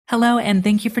Hello, and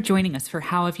thank you for joining us for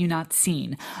How Have You Not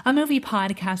Seen, a movie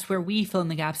podcast where we fill in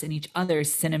the gaps in each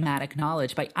other's cinematic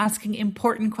knowledge by asking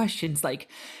important questions like,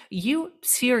 you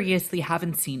seriously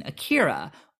haven't seen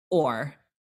Akira? Or,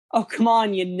 Oh, come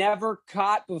on, you never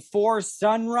caught before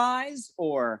sunrise?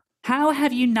 Or how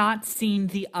have you not seen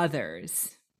the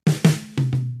others?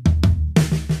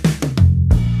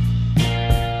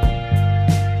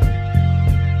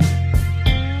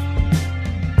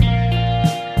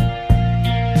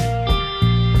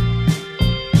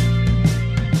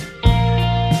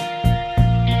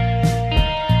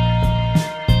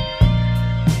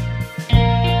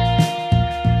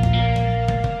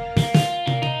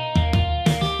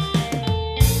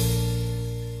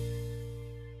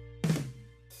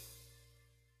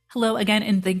 Hello again,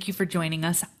 and thank you for joining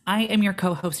us. I am your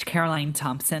co host, Caroline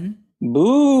Thompson.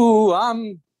 boo,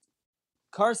 I'm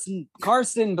Carson,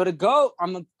 but a goat.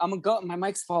 I'm a goat. My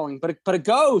mic's falling, but a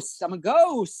ghost. I'm a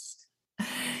ghost.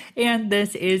 And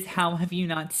this is How Have You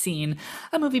Not Seen,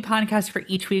 a movie podcast for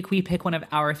each week we pick one of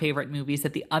our favorite movies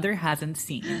that the other hasn't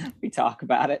seen. We talk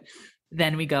about it.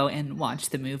 Then we go and watch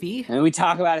the movie. And we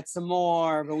talk about it some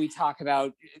more, but we talk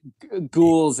about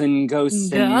ghouls and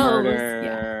ghosts and murder.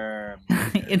 Yeah.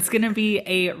 It's going to be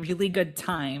a really good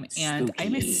time. And Spooky.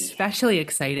 I'm especially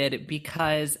excited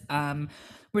because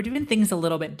we're doing things a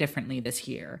little bit differently this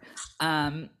year.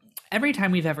 Every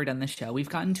time we've ever done this show, we've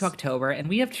gotten to October and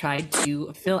we have tried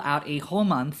to fill out a whole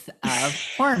month of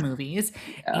horror movies.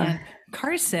 And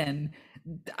Carson,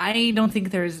 I don't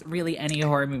think there's really any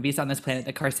horror movies on this planet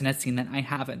that Carson has seen that I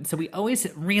haven't. So we always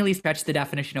really stretch the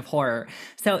definition of horror.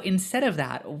 So instead of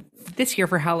that, this year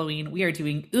for Halloween, we are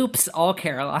doing Oops, All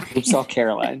Caroline. Oops, All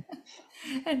Caroline.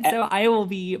 And so I will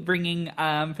be bringing,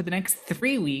 for the next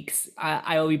 3 weeks,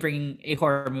 I will be bringing a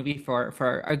horror movie for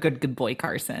our good boy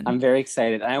Carson. I'm very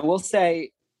excited. And I will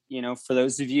say, for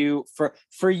those of you,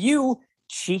 for you,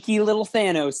 cheeky little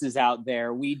Thanoses out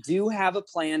there, we do have a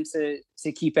plan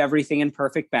to keep everything in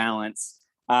perfect balance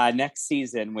next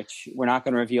season, which we're not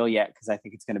going to reveal yet because I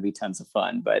think it's going to be tons of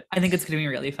fun. But I think it's going to be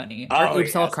really funny. Our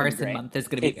Oops All Carson month is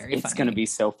going to be very funny. It's going to be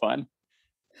so fun.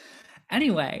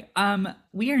 Anyway,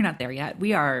 we are not there yet.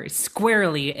 We are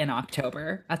squarely in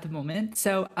October at the moment.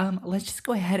 So let's just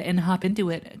go ahead and hop into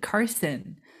it.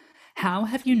 Carson, how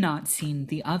have you not seen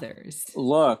the others?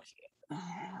 Look,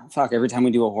 fuck, every time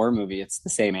we do a horror movie, it's the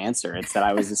same answer. It's that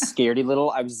I was a scaredy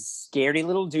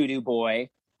little doo-doo boy,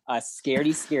 a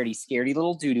scaredy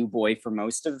little doo-doo boy for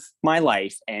most of my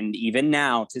life, and even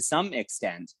now to some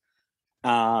extent.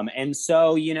 And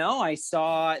so, I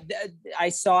saw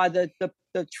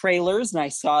the trailers and I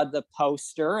saw the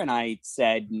poster and I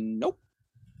said, nope.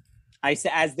 I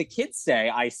said, as the kids say,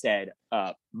 I said,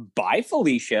 bye,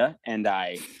 Felicia. And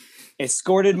I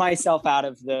escorted myself out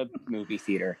of the movie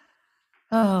theater.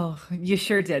 Oh, you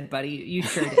sure did, buddy. You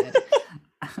sure did.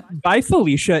 Bye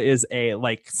Felicia is a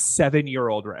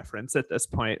 7-year-old reference at this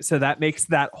point. So that makes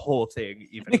that whole thing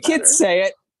even The better. kids say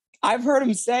it. I've heard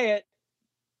them say it.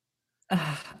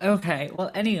 Okay.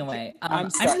 Well, anyway, I'm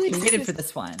really excited for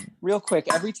this one. Real quick,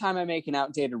 every time I make an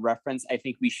outdated reference, I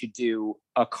think we should do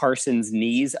a Carson's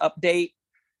knees update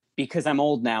because I'm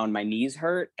old now and my knees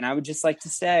hurt. And I would just like to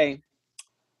say,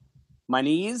 my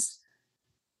knees,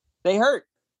 they hurt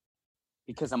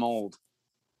because I'm old.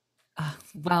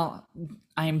 Well,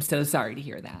 I'm so sorry to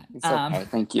hear that. It's okay.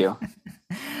 Thank you.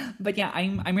 But yeah,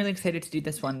 I'm really excited to do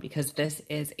this one because this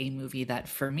is a movie that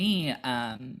for me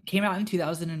came out in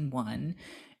 2001,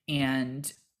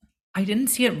 and I didn't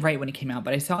see it right when it came out,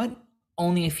 but I saw it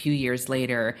only a few years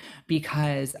later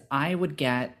because I would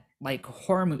get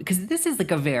horror movie because this is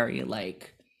a very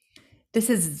this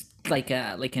is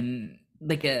an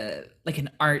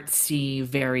artsy,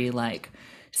 very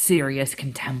serious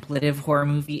contemplative horror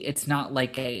movie. It's not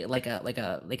like a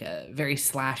very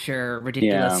slasher,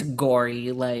 ridiculous,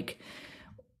 gory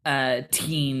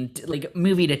teen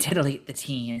movie to titillate the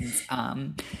teens.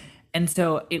 And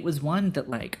so it was one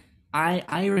that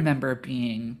I remember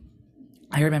being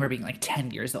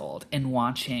 10 years old and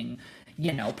watching,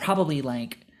 probably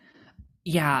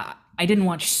I didn't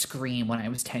watch Scream when I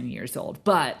was 10 years old,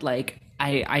 but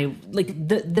I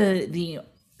the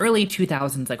early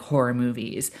 2000s horror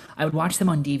movies, I would watch them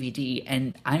on DVD,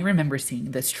 and I remember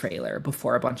seeing this trailer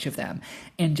before a bunch of them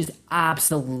and just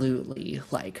absolutely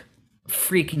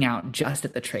freaking out just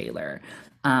at the trailer.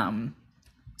 Some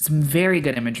very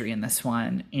good imagery in this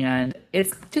one, and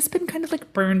it's just been kind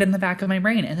of burned in the back of my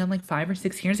brain. And then 5 or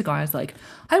 6 years ago, I was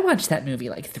I watched that movie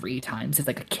 3 times as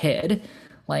a kid.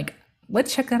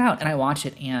 Let's check that out. And I watched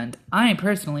it, and I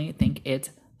personally think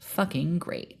it's fucking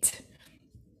great.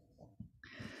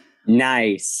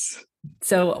 Nice.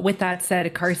 So with that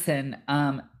said, Carson,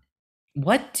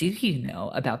 What do you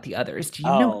know about the others? Do you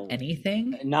know Oh,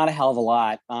 anything? not a hell of a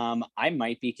lot. I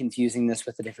might be confusing this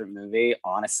with a different movie,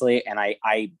 honestly. And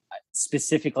I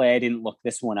specifically, I didn't look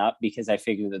this one up because I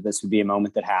figured that this would be a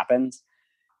moment that happens.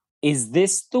 Is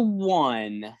this the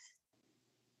one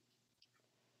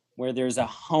where there's a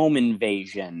home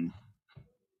invasion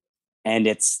and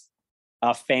it's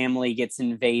a family gets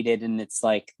invaded and it's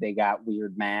like they got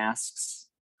weird masks?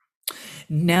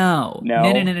 No, no,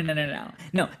 no, No? no, no, no, no, no.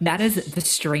 No, that is The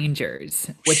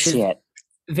Strangers, which is Shit.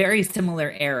 very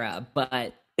similar era,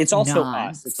 but It's also not.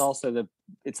 us. It's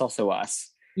also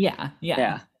us. Yeah,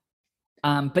 yeah.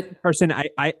 Yeah. But Person,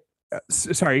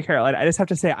 sorry, Caroline. I just have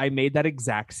to say I made that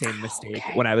exact same mistake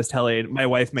Okay. when I was telling my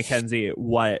wife Mackenzie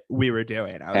what we were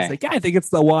doing. I was Okay. like, "Yeah, I think it's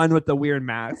the one with the weird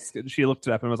mask," and she looked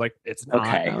it up and was like, "It's not."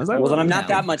 Okay. And I was like, Well, then I'm not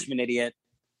no. that much of an idiot.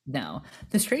 no,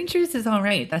 The Strangers is all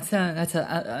right. That's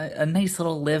a nice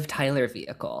little Liv Tyler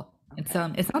vehicle. It's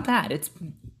not bad.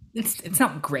 It's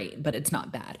not great, but it's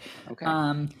not bad. Okay.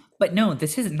 But no,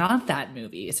 this is not that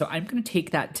movie. So I'm gonna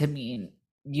take that to mean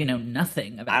you know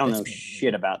nothing about I don't this know movie.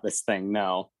 shit about this thing.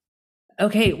 No.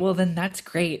 Okay, well then that's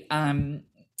great. I'm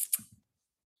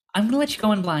gonna let you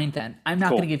go in blind then. I'm not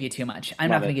Cool. gonna give you too much. I'm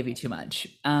Love not gonna it. give you too much.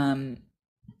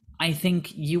 I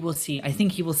think you will see. I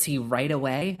think you will see right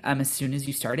away. As soon as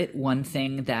you start it, one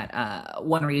thing that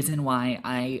one reason why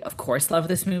I of course love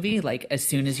this movie. Like as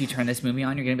soon as you turn this movie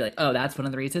on, you're gonna be like, oh, that's one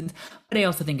of the reasons. But I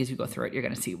also think as you go through it, you're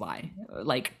gonna see why.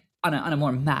 Like on a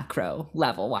more macro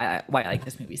level, why I like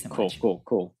this movie so much.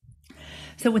 Cool.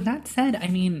 So with that said, I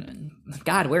mean,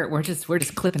 God, we're just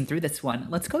clipping through this one.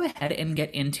 Let's go ahead and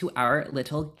get into our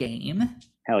little game.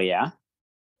 Hell yeah.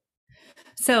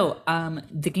 So,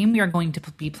 the game we are going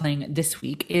to be playing this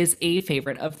week is a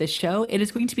favorite of this show. It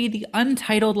is going to be the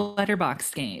Untitled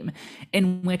Letterboxd game,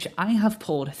 in which I have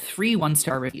pulled 3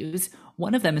 one-star reviews.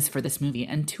 One of them is for this movie,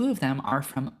 and 2 of them are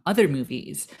from other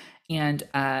movies. And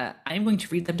I'm going to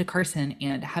read them to Carson,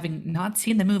 and having not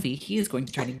seen the movie, he is going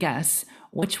to try to guess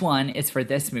which one is for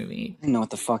this movie. I don't know what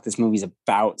the fuck this movie's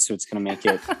about, so it's gonna make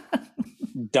it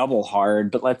double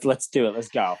hard. But let's do it. Let's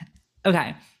go.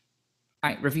 Okay. All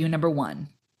right, review number 1.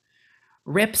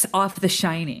 Rips off The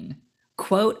Shining.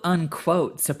 Quote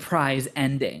unquote surprise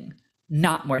ending.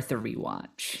 Not worth a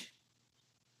rewatch.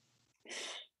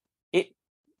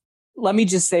 Let me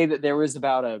just say that there was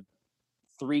about a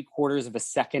 3/4 of a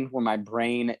second where my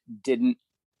brain didn't.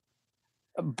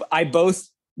 I both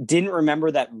didn't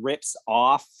remember that rips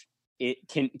off it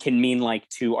can mean like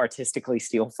to artistically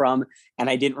steal from, and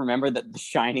I didn't remember that The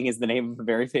Shining is the name of a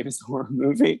very famous horror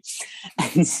movie.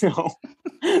 And so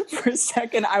for a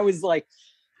second I was like,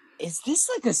 is this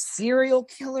like a serial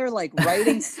killer like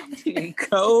writing something in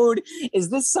code? Is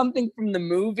this something from the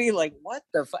movie? Like what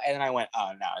the fuck? And then I went,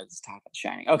 oh no, it's Top of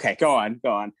Shining. Okay, go on.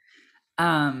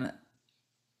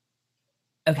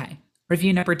 Okay.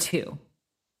 Review number 2.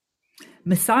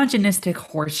 Misogynistic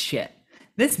horseshit.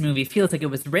 This movie feels like it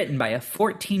was written by a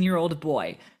 14-year-old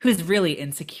boy who's really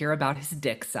insecure about his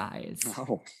dick size.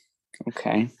 Oh,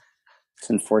 okay. It's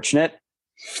unfortunate.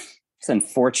 It's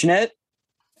unfortunate.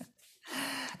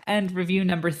 And review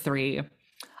number 3.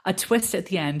 A twist at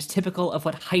the end typical of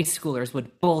what high schoolers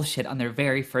would bullshit on their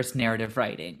very first narrative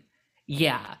writing.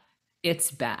 Yeah, it's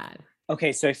bad.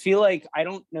 Okay, so I feel like I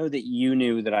don't know that you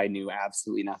knew that I knew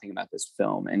absolutely nothing about this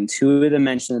film, and 2 of them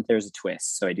mentioned that there's a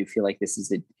twist. So I do feel like this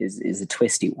is a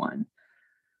twisty one.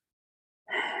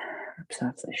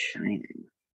 That's The Shining.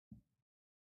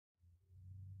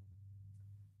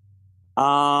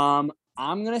 I'm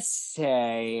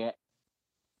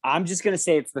just gonna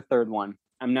say it's the third one.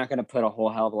 I'm not gonna put a whole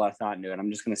hell of a lot of thought into it.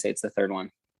 I'm just gonna say it's the third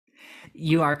one.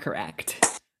 You are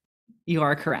correct. You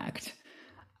are correct.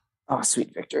 Oh,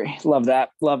 sweet victory. Love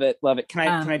that. Love it.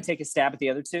 Can I take a stab at the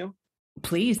other 2?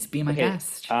 Please be my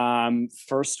guest.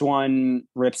 First one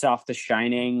rips off The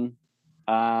Shining.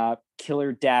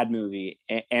 Killer dad movie,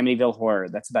 Amityville Horror.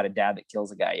 That's about a dad that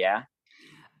kills a guy. Yeah.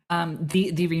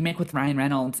 The remake with Ryan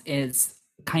Reynolds is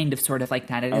kind of sort of like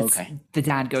that. It is Okay. The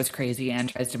dad goes crazy and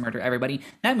tries to murder everybody.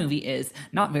 That movie is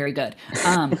not very good.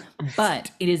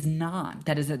 But it is not.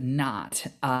 That is not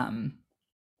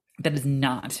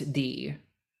the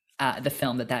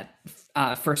film that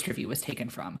first review was taken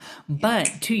from. But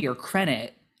to your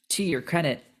credit,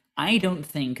 I don't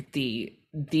think the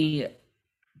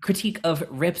critique of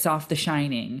rips off The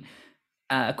Shining,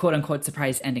 quote unquote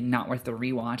surprise ending, not worth the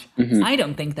rewatch. Mhm. I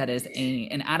don't think that is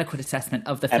an adequate assessment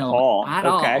of the At film all. at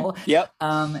Okay. all. Yep.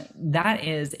 That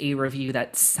is a review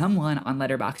that someone on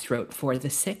Letterboxd wrote for The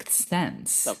Sixth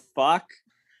Sense. The fuck?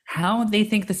 How they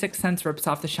think The Sixth Sense rips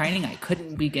off The Shining, I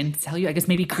couldn't begin to tell you. I guess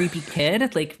maybe Creepy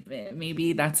Kid, like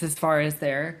maybe that's as far as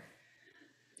their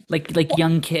like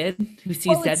young kid who sees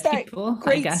Well, dead it's that people. I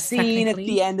great guess scene at technically.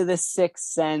 the end of The Sixth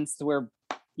Sense where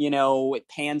it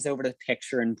pans over to the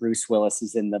picture and Bruce Willis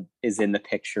is in the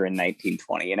picture in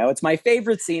 1920. It's my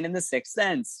favorite scene in The Sixth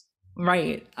Sense.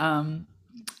 Right.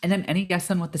 And then any guess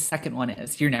on what the second one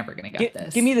is? You're never gonna get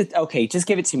this. Give me okay, just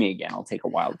give it to me again. I'll take a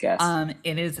wild guess.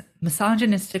 It is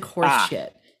misogynistic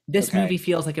horseshit. This okay. movie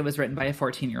feels like it was written by a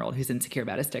 14-year-old who's insecure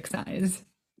about his dick size.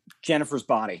 Jennifer's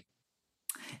Body.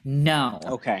 No.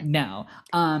 Okay. No.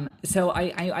 So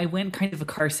I went kind of a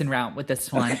Carson route with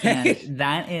this one, and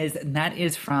that is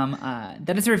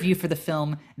a review for the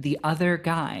film The Other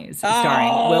Guys,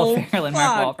 starring Will Ferrell and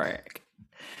Mark Wahlberg.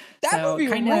 That movie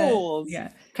rules.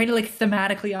 Yeah, kind of like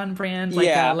thematically on brand,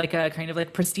 like a kind of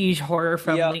like prestige horror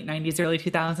from late 90s, early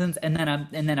 2000s, and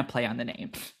then a play on the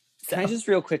name. So. Can I just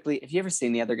real quickly? Have you ever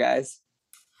seen The Other Guys?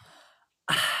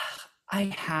 I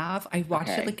have. I watched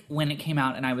it like when it came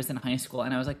out, and I was in high school,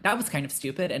 and I was like, that was kind of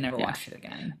stupid, and never watched it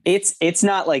again. It's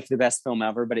not like the best film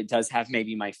ever, but it does have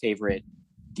maybe my favorite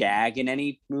gag in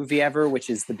any movie ever, which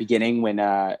is the beginning when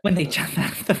they jump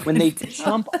out of the when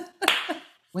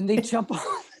they jump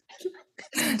off.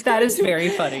 That is very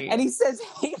funny. And he says,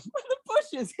 "Hey, for the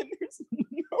bushes," and there's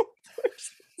no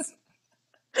bushes.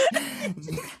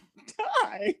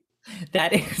 Die.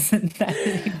 That is a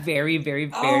very, very,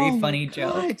 very funny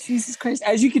joke. God, Jesus Christ.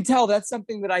 As you can tell, that's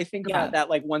something that I think about that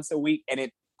like once a week, and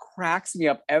it cracks me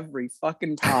up every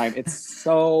fucking time. It's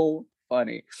so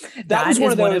funny. That was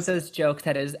one of those jokes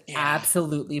that is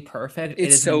absolutely perfect. It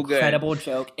is so an incredible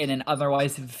joke in an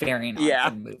otherwise very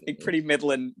not good movie. A pretty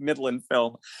middling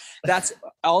film. That's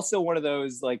also one of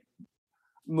those like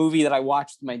movie that I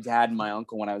watched with my dad and my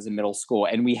uncle when I was in middle school,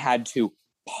 and we had to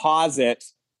pause it,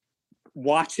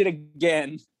 watch it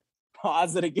again,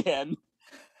 pause it again,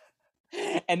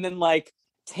 and then like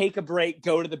take a break,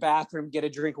 go to the bathroom, get a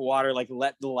drink of water, like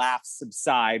let the laughs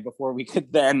subside before we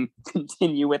could then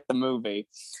continue with the movie.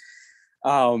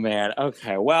 Oh man.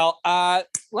 Okay. Well,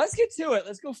 let's get to it.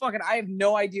 Let's go fucking. I have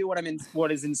no idea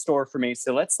what is in store for me.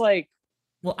 So let's like.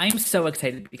 Well, I'm so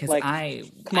excited because I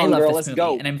love this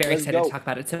movie and I'm very excited to talk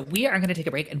about it. So we are going to take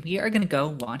a break and we are going to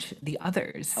go watch The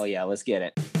Others. Oh yeah, let's get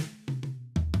it.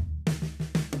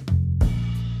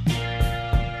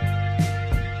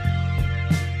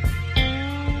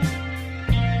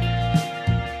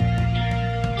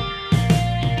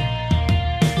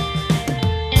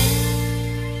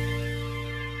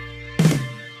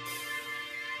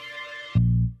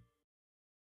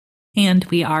 And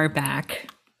we are back.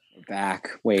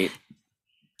 Wait,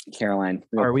 Caroline.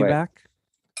 Are we back?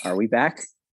 Are we back?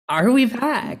 Are we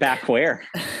back? Back where?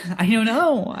 I don't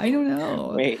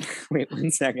know. Wait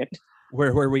 1 second.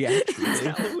 Where were we at? It's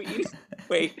Halloween.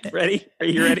 Wait, ready? Are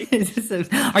you ready?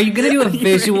 Are you going to do a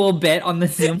visual bit on the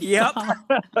Zoom? Yep.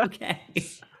 Okay.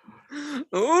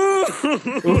 Ooh.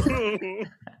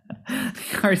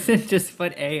 Carson just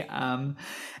put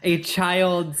a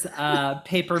child's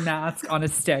paper mask on a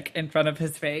stick in front of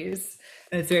his face.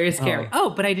 And it's very scary.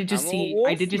 But I did just see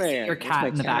your cat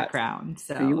in the background.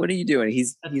 So what are you doing?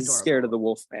 He's scared of the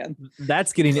wolf man.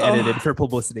 That's getting edited for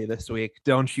publicity this week.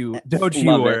 Don't you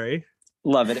worry.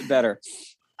 Love it better.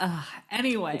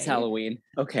 Anyway, it's Halloween.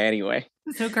 Okay, anyway.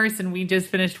 So Carson, we just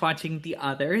finished watching The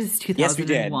Others,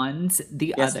 2001's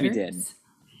The Others. Yes, we did.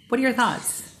 What are your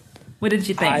thoughts? What did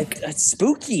you think?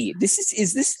 Spooky.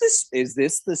 Is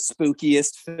this the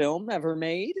spookiest film ever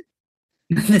made?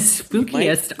 The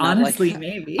spookiest, honestly,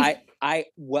 maybe.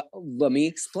 Let me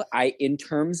explain. In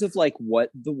terms of like what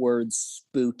the word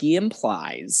spooky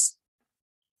implies,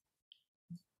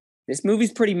 this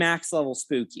movie's pretty max level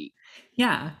spooky.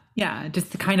 Yeah,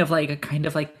 just kind of like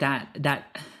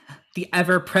that the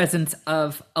ever presence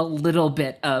of a little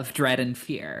bit of dread and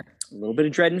fear. A little bit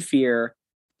of dread and fear.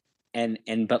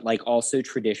 But like also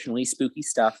traditionally spooky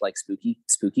stuff like spooky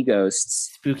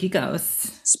ghosts,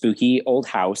 spooky old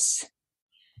house,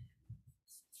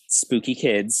 spooky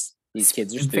kids. These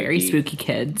kids are spooky. Very spooky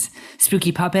kids,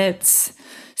 spooky puppets,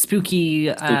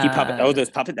 spooky puppet. Oh, those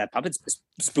puppet. That puppet's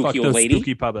spooky Fuck old those lady.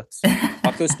 Spooky puppets.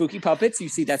 Fuck those spooky puppets. You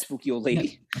see that spooky old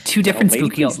lady? No, two different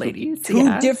spooky old ladies.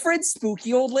 Two different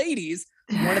spooky old ladies.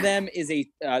 One of them is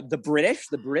the British.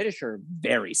 The British are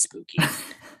very spooky.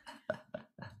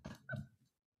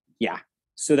 Yeah.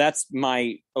 So that's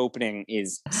my opening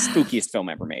is spookiest film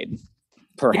ever made.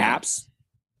 Perhaps.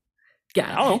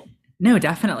 Yeah. Oh. No,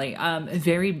 definitely.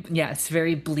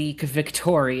 Very bleak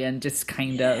Victorian, just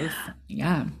kind of.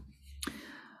 Yeah.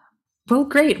 Well,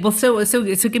 great. Well, so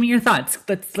give me your thoughts.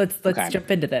 Let's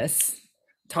jump into this.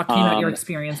 Talking about your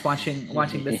experience watching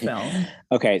this film.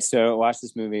 Okay, so watch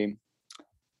this movie.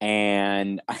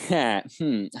 And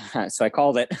so I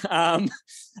called it. So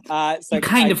You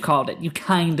kind of called it. You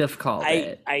kind of called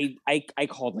it. I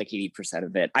called like 80%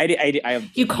 of it.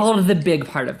 You called the big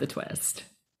part of the twist.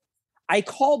 I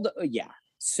called, yeah.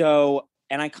 So,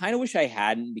 and I kind of wish I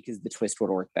hadn't, because the twist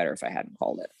would work better if I hadn't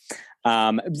called it.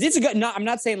 It's a good. Not, I'm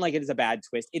not saying like it is a bad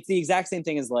twist. It's the exact same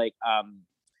thing as like,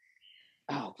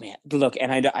 oh man, look,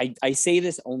 and I say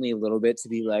this only a little bit to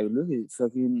be like, look at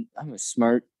fucking, I'm a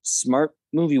smart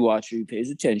movie watcher who pays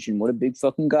attention. What a big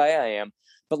fucking guy I am.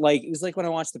 But like, it was like when I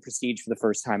watched The Prestige for the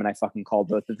first time and I fucking called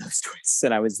both of those twists,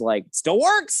 and I was like, still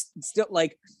works. It's still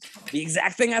like the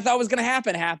exact thing I thought was gonna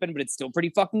happened, but it's still pretty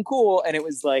fucking cool. And it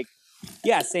was like,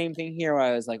 yeah, same thing here. Where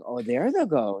I was like, oh, they're the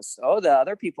ghosts. Oh, the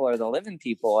other people are the living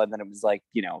people. And then it was like,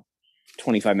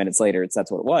 25 minutes later, that's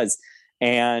what it was.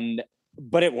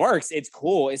 But it works. It's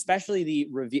cool, especially the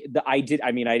reveal. I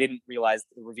didn't realize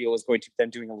the reveal was going to them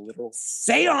doing a literal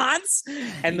seance,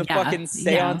 and the fucking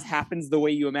seance happens the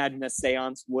way you imagine a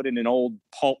seance would in an old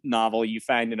pulp novel you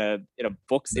find in a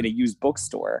used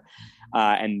bookstore,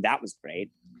 and that was great.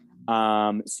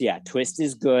 So yeah, twist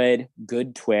is good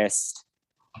twist.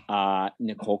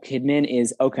 Nicole Kidman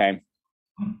is okay.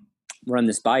 Run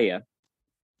this by you.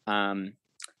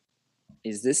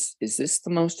 Is this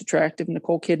the most attractive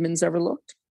Nicole Kidman's ever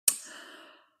looked?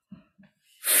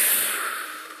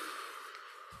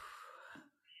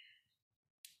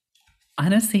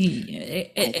 Honestly,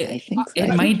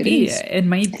 it might be. It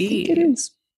might be. It is.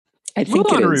 I think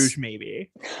Moulin Rouge, maybe.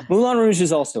 Moulin Rouge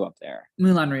is also up there.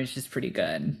 Moulin Rouge is pretty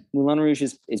good. Moulin Rouge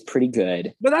is pretty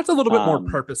good. But that's a little bit more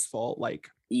purposeful, like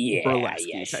burlesque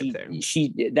type thing.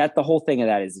 She that the whole thing of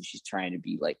that is that she's trying to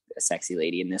be like a sexy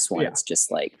lady. In this one, it's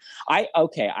just like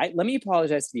let me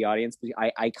apologize to the audience, because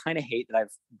I kind of hate that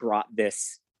I've brought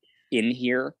this in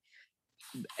here.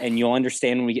 And you'll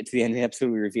understand when we get to the end of the episode,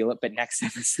 we reveal it. But next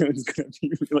episode is going to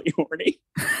be really horny.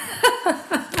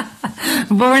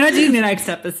 But we're not doing the next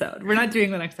episode. We're not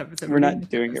doing the next episode. We're not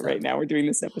doing it right now. We're doing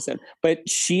this episode. But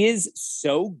she is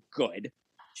so good.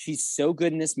 She's so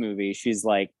good in this movie. She's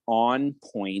like on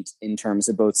point in terms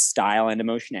of both style and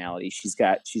emotionality.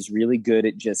 She's really good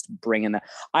at just bringing that.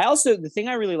 The thing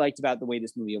I really liked about the way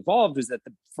this movie evolved was that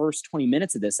the first 20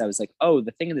 minutes of this, I was like, oh,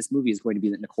 the thing of this movie is going to be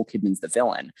that Nicole Kidman's the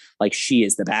villain. Like, she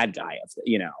is the bad guy of the,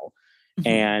 Mm-hmm.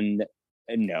 And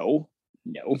no.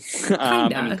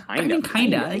 Kind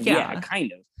of. Yeah,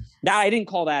 kind of. Now, I didn't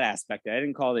call that aspect. I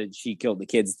didn't call it she killed the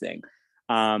kids thing.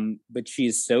 But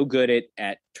she's so good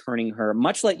at turning her,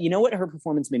 much like, what her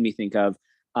performance made me think of?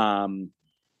 And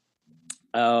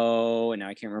now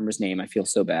I can't remember his name. I feel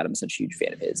so bad. I'm such a huge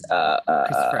fan of his.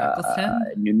 Christopher Eccleston?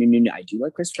 No. I do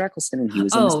like Christopher Eccleston, and he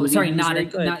was in this movie. Sorry,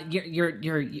 not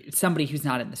you're somebody who's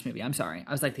not in this movie. I'm sorry.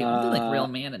 I was like, the only real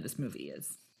man in this movie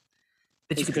is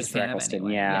that you could be a fan of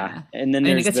anyway. Yeah. And then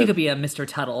I guess you could be a Mr.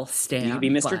 Tuttle stan. You could be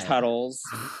Mr. Tuttles,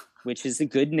 which is a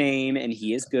good name, and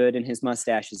he is good, and his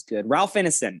mustache is good. Ralph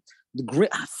Ineson,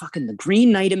 the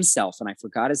Green Knight himself, and I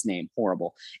forgot his name.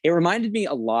 Horrible. It reminded me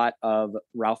a lot of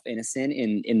Ralph Ineson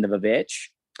in The Vivitch,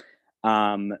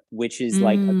 which is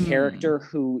like a character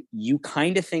who you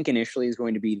kind of think initially is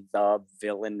going to be the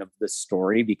villain of the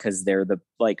story because they're the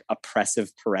like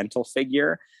oppressive parental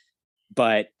figure.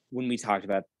 But when we talked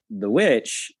about The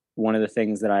Witch, one of the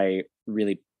things that I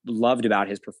really loved about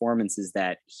his performance is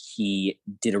that he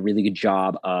did a really good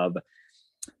job of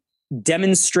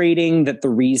demonstrating that the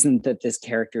reason that this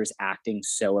character is acting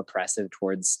so oppressive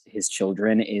towards his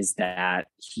children is that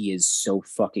he is so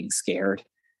fucking scared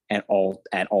at all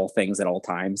things at all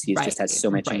times. He just has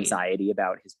so much anxiety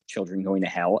about his children going to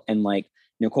hell. And like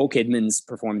Nicole Kidman's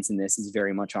performance in this is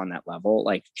very much on that level.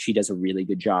 Like, she does a really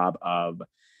good job of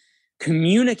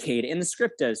communicate, and the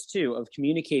script does too, of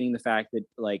communicating the fact that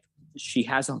like she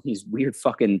has all these weird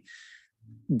fucking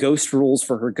ghost rules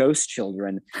for her ghost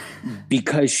children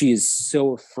because she is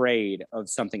so afraid of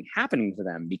something happening to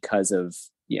them because of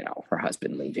her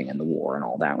husband leaving in the war and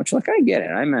all that, which like I get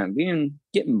it. I'm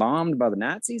getting bombed by the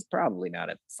Nazis, probably not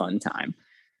a fun time.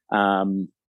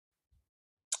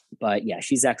 But yeah,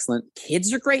 she's excellent.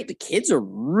 Kids are great. The kids are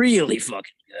really fucking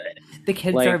good. The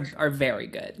kids are very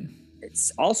good.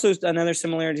 It's also another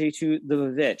similarity to The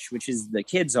Vivitch, which is the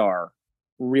kids are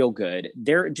real good.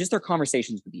 Their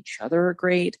conversations with each other are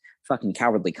great. Fucking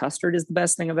Cowardly Custard is the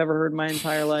best thing I've ever heard in my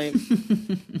entire life.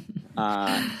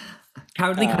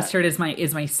 Cowardly Custard is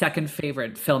my second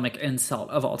favorite filmic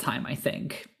insult of all time, I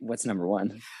think. What's number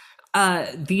one? My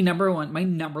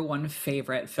number one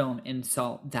favorite film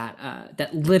insult that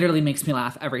literally makes me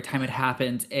laugh every time it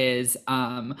happens is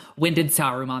when did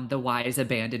Saruman the Wise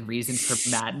abandon reason for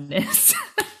madness?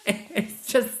 It's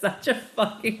just such a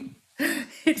fucking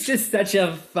It's just such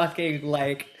a fucking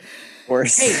like,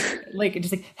 Worse. hey, like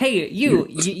just like, hey,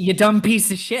 you dumb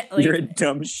piece of shit. Like, You're a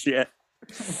dumb shit.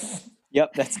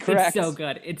 Yep, that's correct. it's so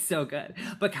good. It's so good.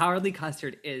 But Cowardly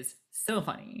Custard is so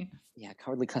funny. Yeah,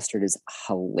 Cowardly Custard is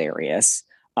hilarious.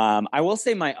 I will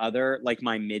say my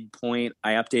midpoint,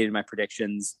 I updated my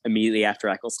predictions immediately after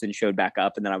Eccleston showed back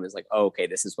up, and then I was like, oh, okay,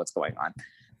 this is what's going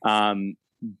on.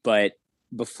 But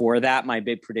before that, my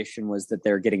big prediction was that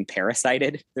they're getting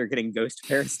parasited. They're getting ghost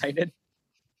parasited.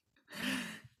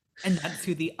 And that's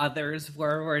who the others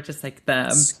were just like the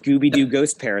Scooby-Doo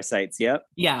ghost parasites. Yep.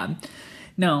 Yeah.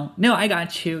 No, I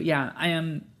got you. Yeah, I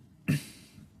am.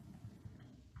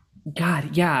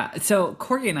 God, yeah. So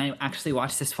Corey and I actually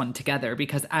watched this one together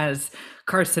because, as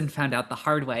Carson found out the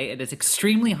hard way, it is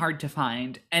extremely hard to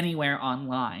find anywhere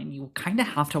online. You kind of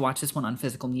have to watch this one on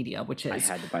physical media, which is I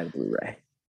had to buy the Blu-ray.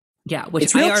 Yeah, which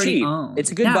it's real I already cheap. owned. It's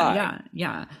a good buy.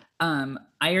 Yeah.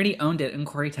 I already owned it, and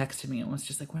Corey texted me and was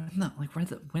just like,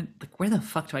 where the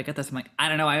fuck do I get this? I'm like, I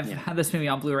don't know. I've had this movie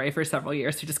on Blu-ray for several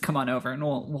years, so just come on over and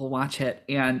we'll watch it.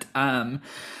 And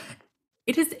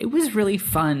it was really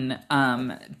fun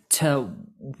to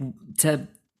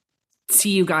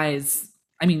see you guys.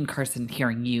 I mean, Carson,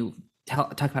 hearing you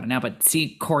talk about it now, but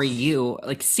see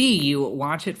you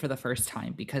watch it for the first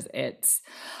time, because it's,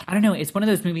 I don't know, it's one of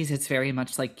those movies. It's very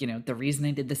much like, the reason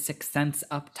I did The Sixth Sense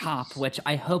up top, which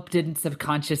I hope didn't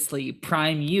subconsciously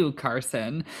prime you,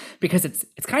 Carson, because it's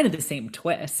kind of the same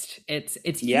twist. It's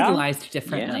utilized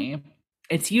differently. Yeah.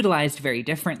 It's utilized very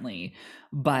differently,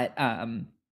 but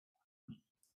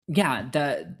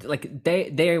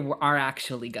they are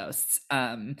actually ghosts.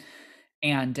 But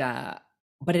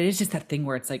it is just that thing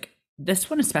where it's like, this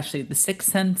one, especially The Sixth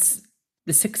Sense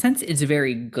is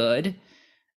very good.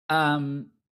 When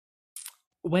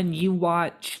you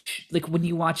watch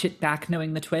it back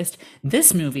knowing the twist,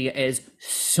 this movie is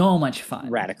so much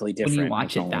fun. Radically different. When you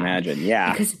watch it back. Imagine,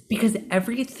 yeah. Because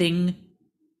everything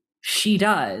she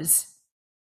does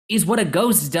is what a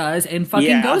ghost does in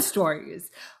fucking ghost stories.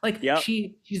 Like,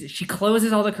 she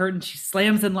closes all the curtains, she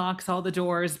slams and locks all the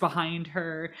doors behind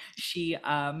her. She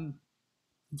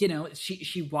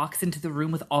she walks into the room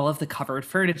with all of the covered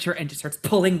furniture and just starts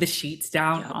pulling the sheets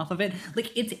down off of it.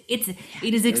 Like, it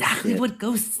is exactly what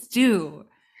ghosts do.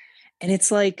 And it's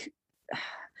like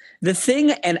the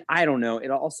thing, and I don't know,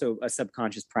 it also a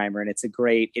subconscious primer, and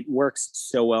it works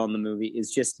so well in the movie,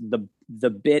 is just the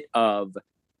bit of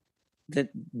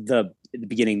the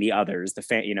beginning, the others,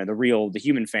 the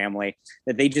human family,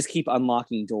 that they just keep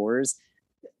unlocking doors.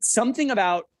 Something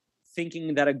about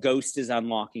thinking that a ghost is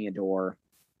unlocking a door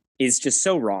is just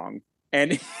so wrong,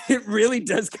 and it really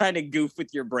does kind of goof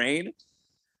with your brain.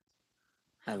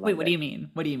 Wait, what do you mean?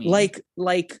 Like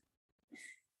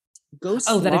ghosts?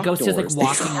 Oh, that a ghost doors. is like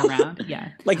walking around. Yeah,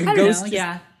 like a ghost.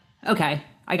 Yeah. Okay,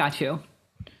 I got you.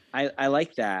 I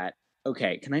like that.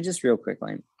 Okay, can I just real quick,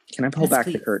 can I pull back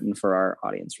the curtain for our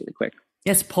audience really quick?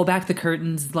 Yes, pull back the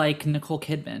curtains like Nicole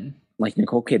Kidman. Like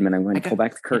Nicole Kidman, I'm going to pull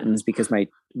back the curtains because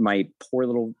my poor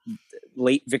little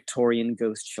late Victorian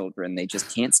ghost children, they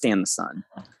just can't stand the sun.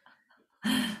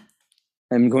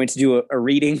 I'm going to do a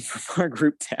reading from our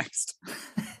group text.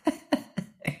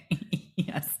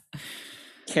 Yes.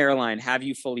 Caroline, have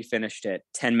you fully finished it?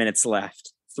 10 minutes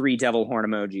left. 3 devil horn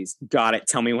emojis. Got it.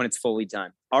 Tell me when it's fully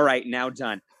done. All right, now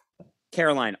done.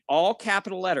 Caroline, all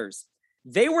capital letters.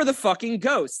 They were the fucking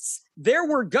ghosts. There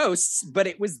were ghosts, but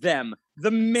it was them.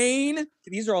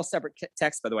 These are all separate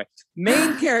texts, by the way.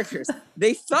 Main characters.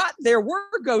 They thought there were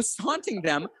ghosts haunting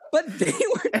them, but they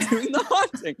were doing the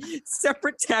haunting.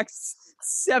 Separate texts,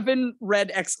 7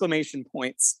 red exclamation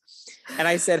points. And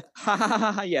I said, ha ha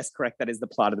ha ha, yes, correct. That is the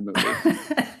plot of the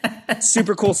movie.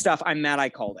 Super cool stuff. I'm mad I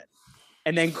called it.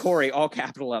 And then Corey, all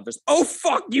capital letters. Oh,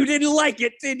 fuck, you didn't like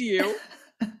it, did you?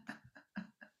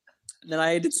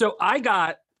 And so I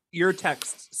got your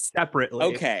text separately.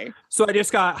 Okay. So I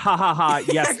just got ha ha ha.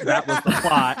 Yes, that was the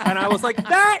plot. And I was like,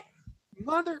 that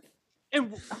mother.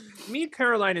 And me,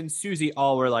 Caroline, and Susie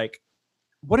all were like,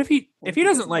 what if he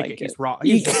doesn't like it? He's wrong.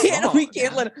 We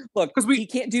can't let him look, because he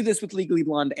can't do this with Legally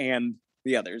Blonde and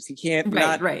the others. He can't.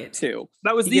 Right. Two.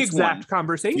 That was the exact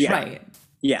conversation. Yeah. Right.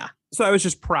 Yeah. So I was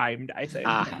just primed, I think.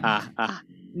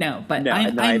 No, but no,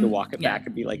 and then I had to walk it back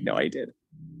and be like, no, I did.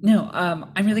 No,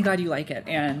 I'm really glad you like it.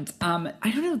 And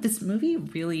I don't know, this movie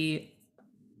really,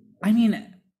 I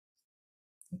mean,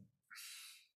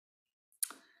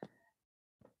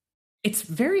 it's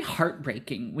very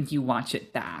heartbreaking when you watch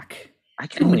it back. I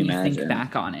can only imagine. Think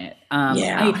back on it.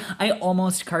 Yeah. I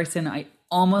almost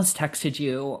texted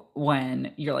you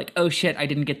when you're like, oh shit, I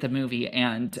didn't get the movie.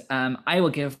 And I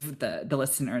will give the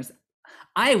listeners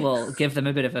I will give them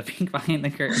a bit of a peek behind the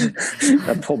curtain.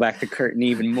 I'll pull back the curtain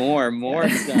even more,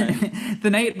 son. The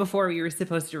night before we were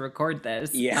supposed to record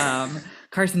this,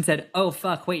 Carson said, "Oh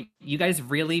fuck, wait, you guys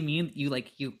really mean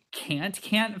you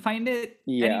can't find it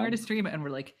anywhere to stream it?" And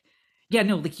we're like, "Yeah,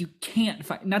 no, like you can't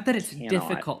find. Not that it's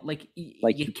difficult, like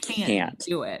you can't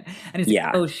do it." And it's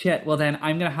like, "Oh shit, well then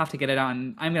I'm gonna have to get it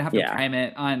on. I'm gonna have to prime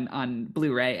it on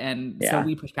Blu-ray." And so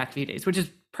we pushed back a few days, which is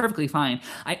perfectly fine.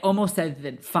 I almost said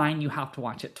that fine, you have to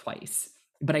watch it twice,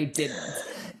 but I didn't,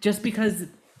 just because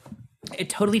it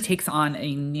totally takes on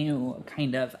a new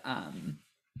kind of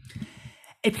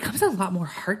it becomes a lot more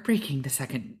heartbreaking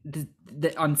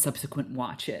on subsequent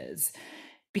watches,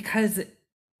 because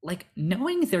like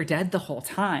knowing they're dead the whole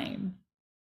time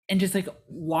and just like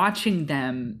watching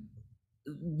them,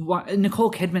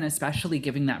 Nicole Kidman especially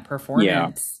giving that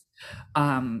performance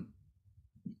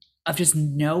of just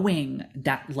knowing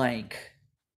that, like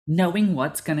knowing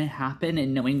what's going to happen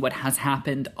and knowing what has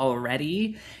happened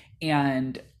already,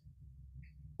 and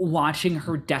watching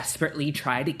her desperately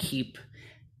try to keep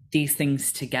these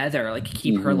things together, like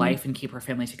keep her life and keep her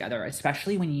family together,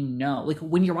 especially when you know, like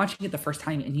when you're watching it the first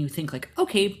time and you think like,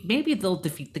 okay, maybe they'll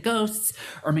defeat the ghosts,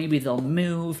 or maybe they'll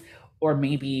move, or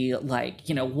maybe like,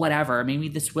 you know, whatever, maybe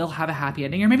this will have a happy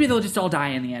ending, or maybe they'll just all die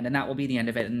in the end and that will be the end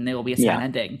of it and it will be a sad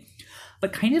ending.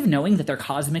 But kind of knowing that they're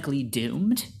cosmically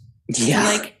doomed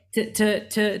to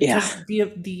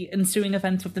the ensuing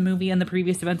events of the movie and the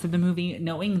previous events of the movie,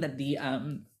 knowing that the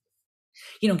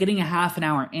getting a half an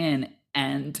hour in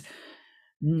and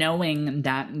knowing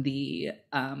that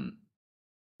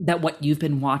that what you've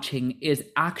been watching is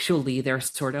actually their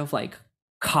sort of like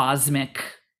cosmic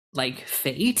like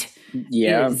fate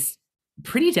is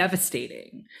pretty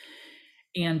devastating.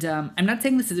 And I'm not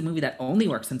saying this is a movie that only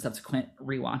works in subsequent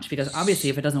rewatch, because obviously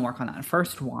if it doesn't work on that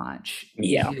first watch,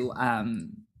 you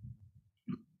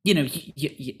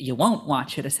won't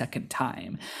watch it a second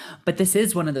time. But this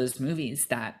is one of those movies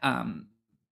that I've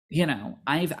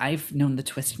known the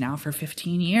twist now for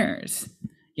 15 years.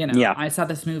 I saw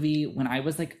this movie when I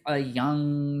was like a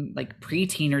young like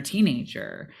preteen or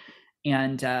teenager,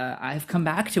 and I've come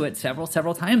back to it several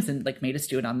times and like made us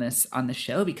do it on this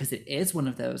show, because it is one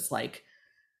of those like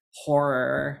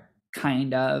horror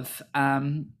kind of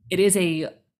it is a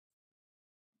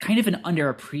kind of an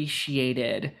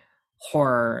underappreciated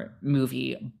horror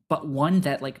movie, but one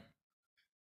that like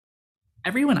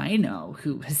everyone I know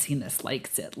who has seen this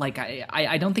likes it. Like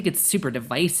I don't think it's super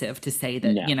divisive to say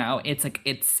that it's like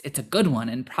it's a good one,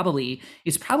 and probably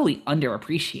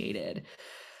underappreciated.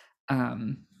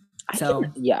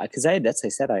 Because I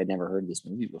said I had never heard this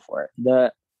movie before.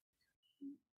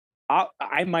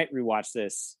 I might rewatch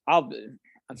this.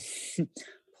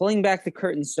 Pulling back the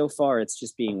curtain so far, it's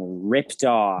just being ripped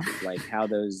off, like how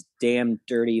those damn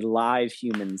dirty live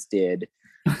humans did.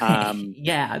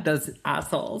 Those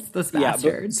assholes, those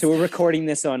bastards. So we're recording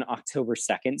this on October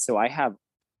 2nd, so I have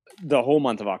the whole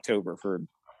month of October for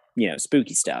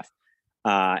spooky stuff.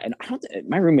 And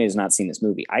my roommate has not seen this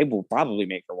movie. I will probably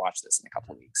make her watch this in a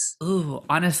couple of weeks. Ooh,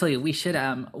 honestly, we should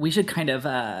kind of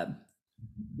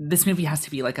this movie has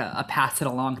to be like a pass it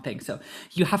along thing. So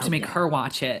you have to make her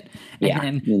watch it,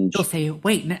 and then she'll say,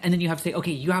 wait, and then you have to say,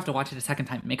 okay, you have to watch it a second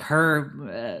time. Make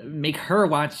her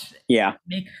watch. Yeah.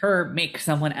 Make her make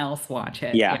someone else watch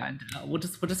it. Yeah. And we'll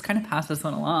just kind of pass this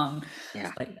one along.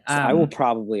 Yeah. Like, so I'll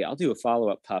do a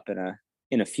follow-up pup in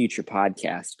a future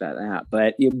podcast about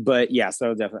that. But yeah,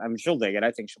 so definitely, she'll dig it.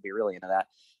 I think she'll be really into that.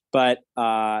 But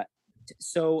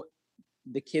so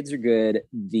the kids are good.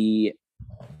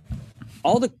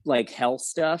 All the like hell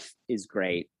stuff is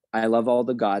great. I love all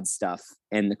the God stuff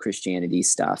and the Christianity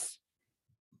stuff.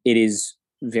 It is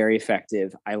very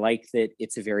effective. I like that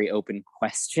it's a very open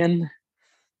question.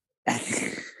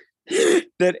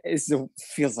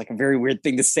 Feels like a very weird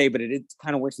thing to say, but it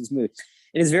kind of works in this movie.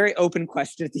 It is a very open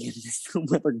question at the end of this film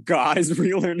whether God is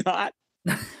real or not.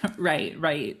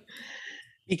 Right.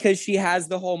 Because she has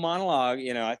the whole monologue,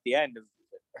 at the end of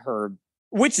her,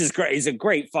 which is great. Is a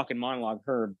great fucking monologue.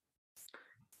 Her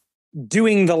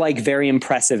doing the like very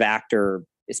impressive actor,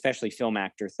 especially film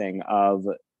actor thing of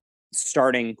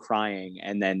starting crying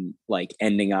and then like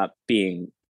ending up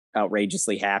being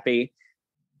outrageously happy.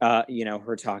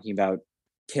 Her talking about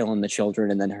killing the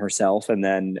children and then herself, and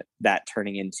then that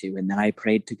turning into, and then I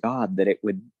prayed to God that it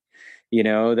would,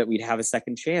 that we'd have a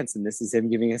second chance, and this is him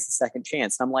giving us a second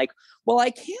chance. And I'm like, well, I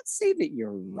can't say that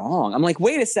you're wrong. I'm like,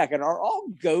 wait a second, are all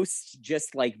ghosts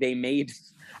just like they made,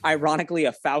 ironically,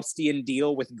 a Faustian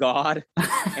deal with God,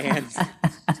 and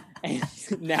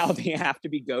now they have to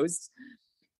be ghosts?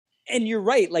 And you're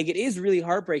right, like it is really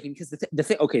heartbreaking, because the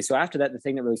thing. Okay, so after that, the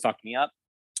thing that really fucked me up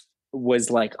was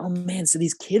like, oh man, so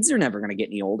these kids are never going to get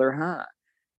any older, huh?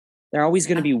 They're always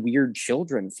going to be weird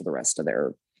children for the rest of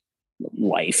their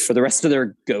life, for the rest of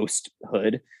their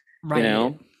ghosthood, Right. you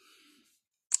know?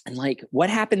 And like, what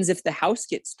happens if the house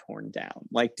gets torn down?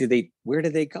 Like, where do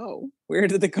they go? Where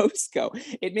do the ghosts go?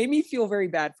 It made me feel very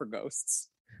bad for ghosts.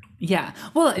 Yeah.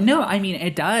 Well, no, I mean,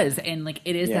 it does. And like,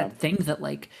 it is Yeah. that thing that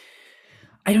like,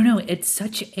 I don't know, it is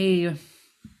such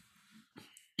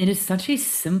a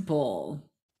simple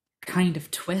kind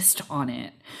of twist on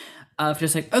it of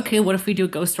just like, okay, what if we do a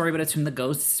ghost story, but it's from the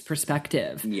ghost's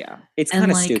perspective? Yeah. It's And,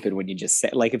 kind of like- stupid when you just say,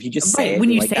 like, if you just say Right, it, when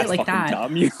you're you like, say it that's like fucking that.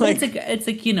 dumb. You're Well, like, it's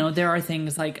like, you know, there are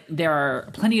things like there are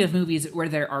plenty of movies where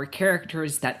there are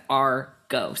characters that are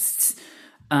ghosts.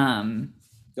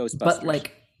 Ghostbusters. But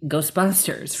like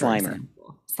Ghostbusters, for Slimer.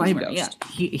 example. He's a Slimer, yeah. ghost.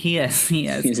 He is.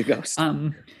 He's a ghost.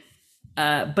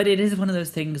 But it is one of those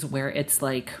things where it's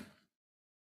like,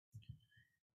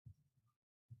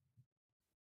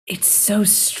 it's so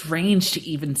strange to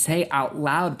even say out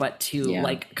loud, but to Yeah.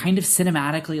 like kind of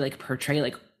cinematically like portray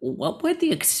like what would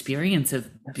the experience of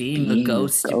being a Being a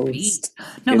ghost be? ghost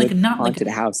No, in like a not like haunted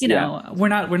house, you yeah. know, we're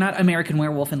not American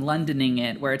Werewolf in Londoning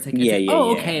it, where it's like, Yeah, yeah,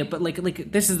 oh, yeah. okay, but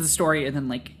like this is the story, and then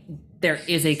like there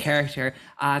is a character.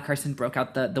 Carson broke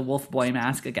out the wolf boy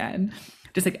mask again.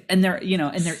 Just like, and there, you know,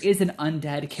 and there is an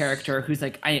undead character who's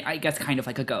like, I guess kind of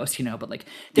like a ghost, you know, but like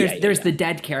there's the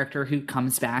dead character who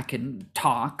comes back and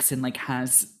talks and like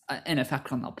has an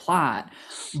effect on the plot,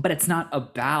 but it's not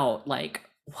about like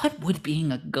what would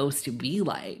being a ghost be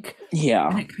like. Yeah.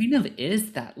 And it kind of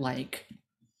is that like,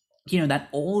 you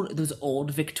know, those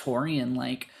old Victorian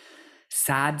like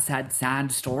sad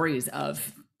stories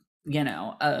of, you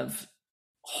know, of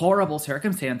horrible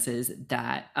circumstances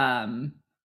that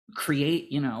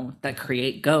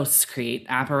create ghosts, create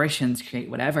apparitions, create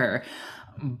whatever.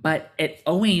 But it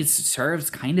always serves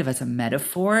kind of as a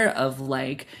metaphor of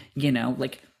like, you know,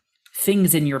 like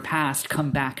things in your past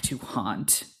come back to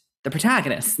haunt the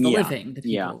protagonists, the living, the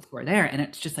people who are there. And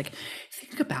it's just like,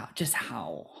 think about just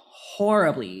how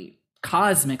horribly,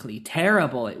 cosmically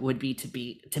terrible it would be to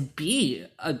be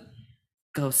a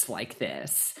ghost like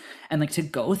this and like to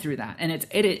go through that. And it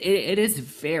is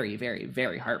very, very,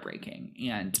 very heartbreaking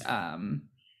and kind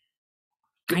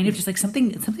of just like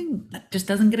something that just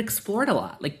doesn't get explored a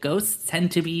lot. Like ghosts tend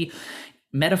to be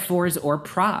metaphors or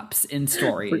props in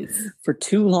stories. For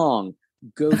too long,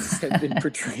 ghosts have been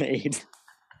portrayed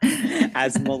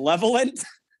as malevolent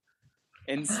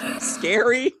and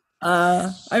scary.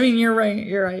 I mean, you're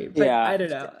right. But Yeah. I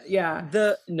don't know. Yeah.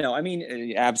 I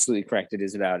mean, absolutely correct. It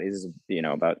is about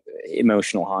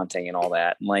emotional haunting and all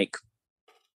that. And like,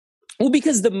 well,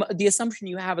 because the assumption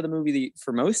you have of the movie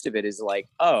for most of it is like,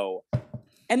 oh,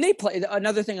 and they play.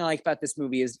 Another thing I like about this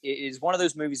movie is one of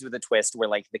those movies with a twist where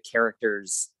like the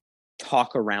characters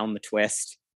talk around the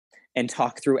twist and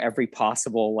talk through every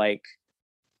possible like,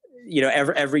 you know,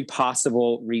 every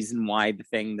possible reason why the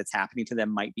thing that's happening to them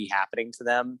might be happening to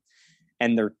them,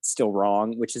 and they're still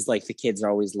wrong. Which is like the kids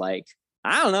are always like,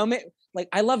 I don't know, like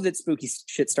I love that spooky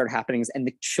shit start happening, and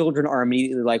the children are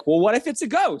immediately like, well, what if it's a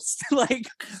ghost? Like,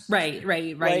 right.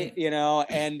 You know,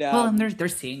 and Well, and they're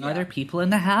seeing other people in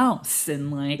the house,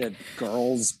 and like the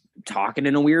girls talking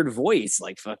in a weird voice,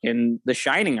 like fucking The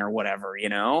Shining or whatever, you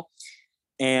know,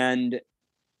 and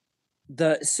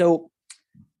so.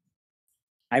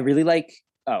 I really like.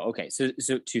 Oh, okay. So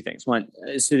two things. One,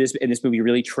 so this movie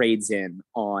really trades in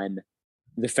on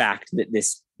the fact that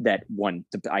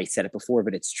I said it before,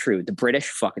 but it's true. The British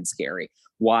fucking scary.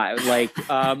 Why?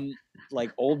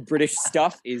 Like old British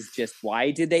stuff is just.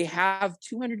 Why did they have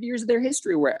 200 years of their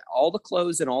history where all the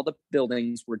clothes and all the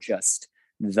buildings were just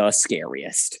the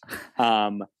scariest?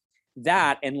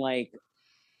 That and like,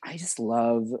 I just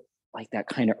love like that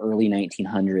kind of early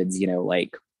 1900s. You know,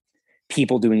 like.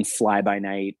 People doing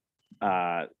fly-by-night,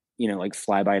 like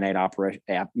fly-by-night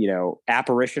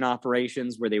apparition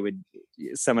operations where they would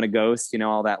summon a ghost, you know,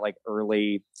 all that like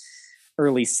early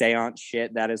seance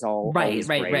shit. That is all right.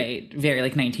 great. Very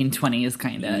like 1920s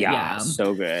kind of. Yeah,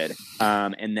 so good.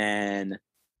 And then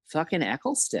fucking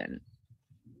Eccleston.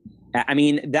 I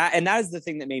mean, that is the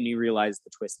thing that made me realize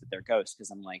the twist that they're ghosts,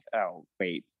 because I'm like, oh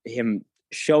wait, him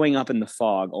showing up in the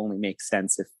fog only makes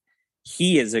sense if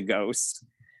he is a ghost.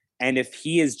 And if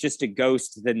he is just a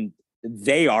ghost, then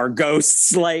they are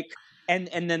ghosts. Like, and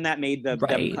then that made them,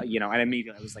 you know, and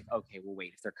immediately I was like, okay, well,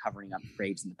 wait, if they're covering up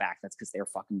graves in the back, that's because they're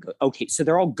fucking okay, so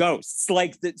they're all ghosts.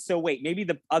 Like, so wait, maybe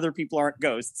the other people aren't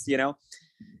ghosts, you know?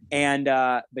 And,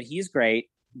 but he's great.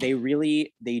 They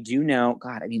do know,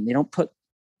 God, I mean, they don't put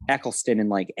Eccleston in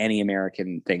like any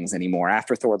American things anymore.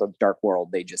 After Thor: The Dark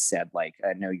World, they just said like,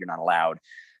 no, you're not allowed.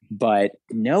 But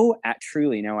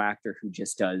truly no actor who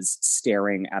just does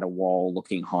staring at a wall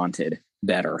looking haunted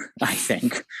better, I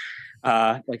think.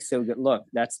 Like, so good. Look,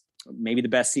 that's maybe the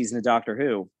best season of Doctor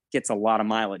Who. Gets a lot of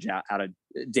mileage out of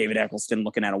David Eccleston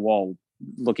looking at a wall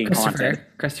looking haunted.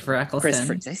 Christopher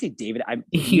Eccleston. Did I say David? I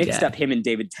mixed up him and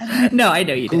David Tennant. No, I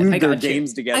know you did. I got their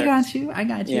names together. I got you.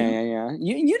 Yeah.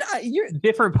 You're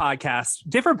different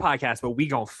podcast, but we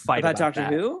gonna fight about Doctor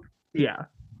that. Who. Yeah.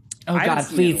 Oh God,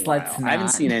 please let's not. I haven't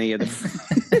seen any of them.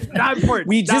 Not important.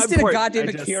 We just did a important. goddamn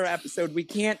Akira episode. We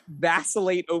can't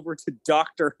vacillate over to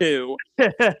Doctor Who.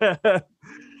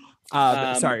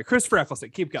 Sorry, Christopher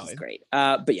Eccleston. Keep going. He's great.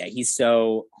 But yeah, he's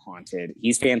so haunted.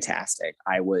 He's fantastic.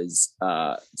 I was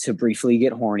to briefly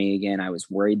get horny again. I was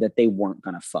worried that they weren't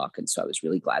gonna fuck, and so I was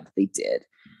really glad that they did.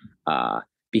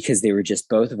 Because they were just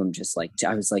both of them just like,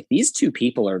 I was like, these two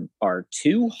people are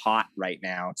too hot right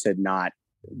now to not,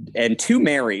 and too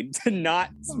married to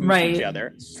not smooch each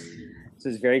other. So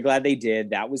I was very glad they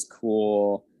did. That was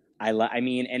cool. I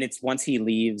mean, and it's once he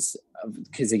leaves,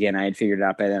 because again, I had figured it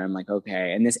out by then. I'm like,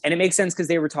 okay. And it makes sense because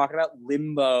they were talking about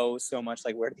limbo so much,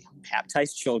 like where do the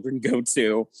baptized children go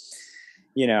to?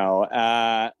 You know,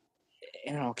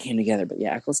 it all came together. But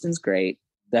yeah, Eccleston's great.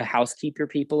 The housekeeper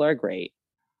people are great.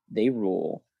 They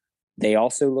rule. They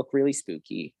also look really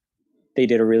spooky. They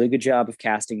did a really good job of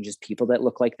casting just people that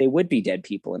look like they would be dead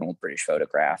people in old British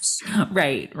photographs.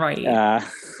 Right. A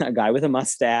guy with a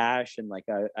mustache and like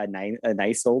a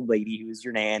nice old lady who's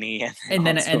your nanny, and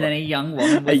then a young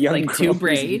woman with like two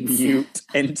braids, mute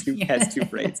and has two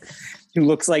braids. Who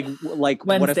looks like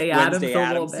Wednesday Addams.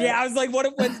 Yeah, I was like, what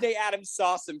if Wednesday Addams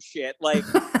saw some shit? Like,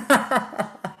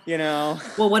 you know.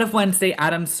 Well, what if Wednesday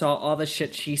Addams saw all the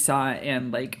shit she saw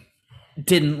and like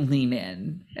didn't lean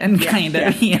in and kind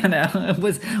of, you know,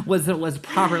 was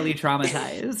properly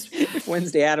traumatized. If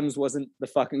Wednesday Addams wasn't the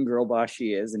fucking girl boss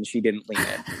she is, and she didn't lean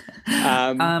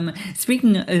in.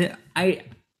 Speaking,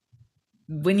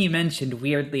 when you mentioned,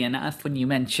 weirdly enough,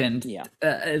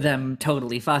 them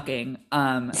totally fucking,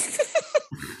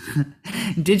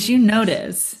 did you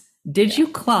notice? Did you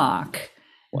clock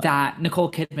that Nicole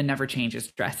Kidman never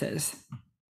changes dresses?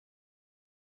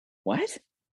 What?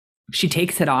 She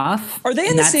takes it off. Are they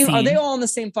in the same? Scene. Are they all in the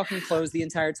same fucking clothes the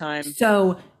entire time?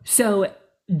 So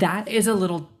that is a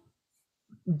little.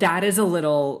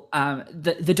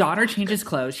 The daughter changes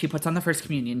clothes. She puts on the first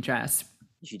communion dress.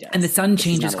 She does. And the son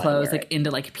changes clothes like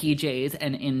into like PJs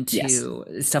and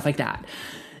into stuff like that.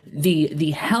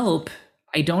 The help.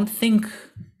 I don't think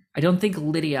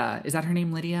Lydia, is that her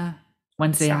name? Lydia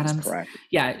Wednesday Sounds Addams. Correct.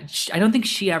 Yeah, I don't think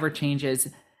she ever changes.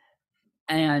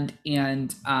 And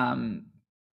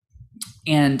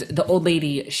the old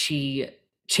lady, she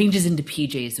changes into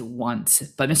PJs once,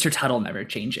 but Mr. Tuttle never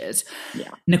changes. Yeah.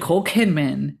 Nicole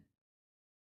Kidman,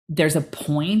 there's a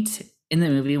point in the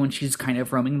movie when she's kind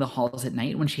of roaming the halls at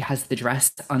night when she has the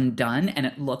dress undone and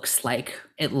it looks like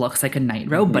a night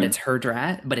robe, but it's her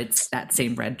dress, but it's that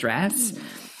same red dress.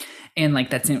 And like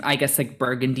that same, I guess, like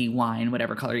burgundy wine,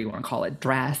 whatever color you want to call it,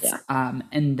 dress. Yeah.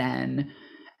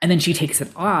 And then she takes it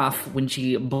off when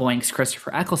she boinks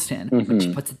Christopher Eccleston, when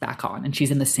she puts it back on, and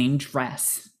she's in the same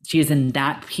dress. She is in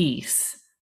that piece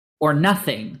or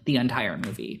nothing the entire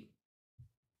movie.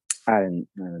 I don't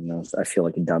know. I feel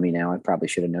like a dummy now. I probably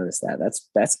should have noticed that.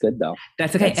 That's good though.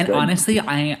 That's okay. That's and good. Honestly,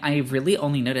 I really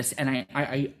only noticed, and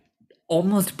I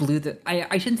almost blew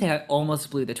I shouldn't say I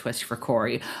almost blew the twist for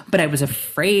Corey, but I was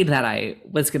afraid that I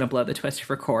was going to blow the twist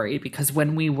for Corey because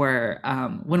when we were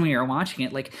watching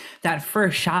it, like that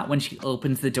first shot when she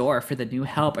opens the door for the new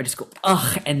help, I just go,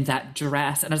 ugh, and that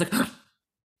dress. And I was like,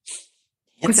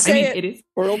 it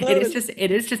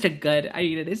is just a good,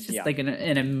 it is just like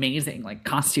an amazing like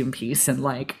costume piece and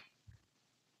like,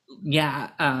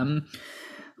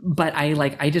 but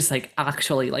I just like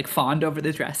actually like fawned over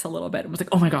the dress a little bit. I was like,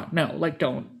 oh my God, no, like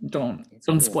don't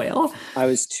spoil. I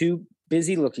was too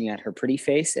busy looking at her pretty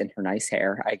face and her nice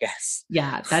hair, I guess.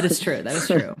 Yeah, that is true. That is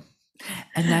true.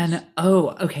 And then,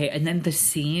 and then the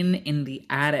scene in the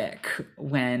attic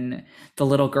when the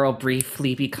little girl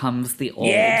briefly becomes the old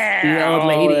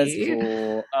lady. That's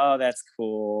cool. Oh, that's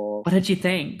cool. What did you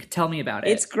think? Tell me about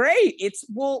it. It's great.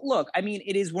 Look, I mean,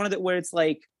 it is one of the where it's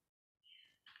like,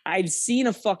 I've seen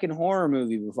a fucking horror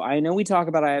movie before. I know we talk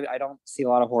about I don't see a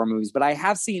lot of horror movies, but I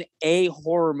have seen a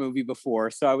horror movie before.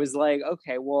 So I was like,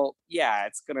 okay, well, yeah,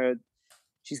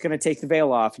 she's gonna take the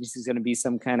veil off and she's gonna be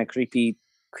some kind of creepy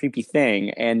thing.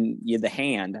 And the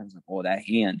hand, I was like, oh, that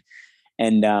hand.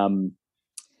 And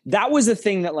that was the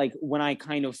thing that like when I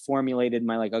kind of formulated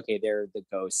my like, okay, they're the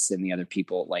ghosts and the other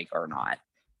people like are not.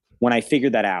 when I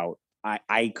figured that out,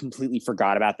 I completely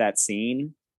forgot about that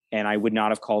scene, and I would not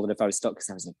have called it if I was still, because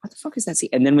I was like, what the fuck is that scene?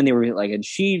 And then when they were like, and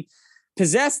she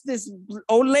possessed this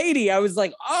old lady, I was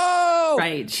like, oh,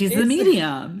 right, she's the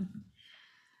medium.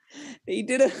 They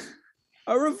did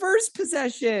a reverse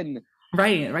possession.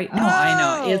 Right. No, I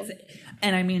know.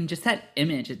 And I mean, just that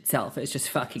image itself is just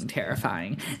fucking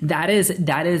terrifying. That is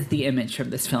the image from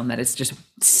this film that is just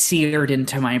seared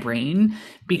into my brain,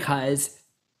 because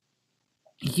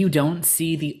you don't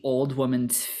see the old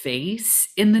woman's face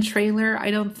in the trailer,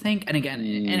 I don't think. And again,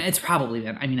 and it's probably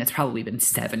been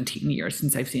 17 years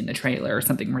since I've seen the trailer or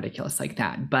something ridiculous like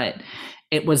that. But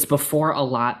it was before a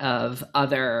lot of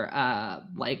other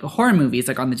like horror movies,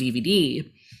 like on the DVD.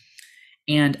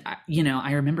 And, you know,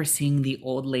 I remember seeing the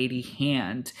old lady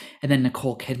hand, and then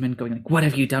Nicole Kidman going like, what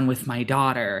have you done with my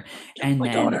daughter? And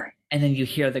then you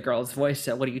hear the girl's voice.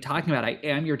 So, what are you talking about? I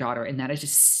am your daughter. And that is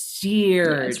just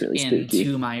seared really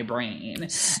into my brain.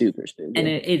 Super spooky. And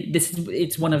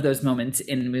it's one of those moments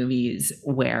in movies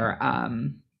where,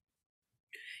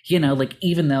 you know, like,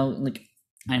 even though like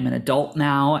I'm an adult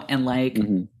now, and like,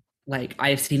 like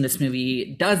I've seen this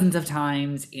movie dozens of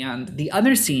times, and the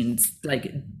other scenes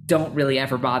like don't really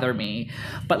ever bother me,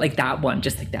 but like that one,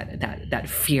 just like that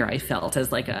fear I felt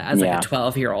as like a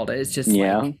 12-year-old is just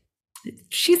like,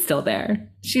 she's still there.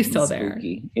 She's still there.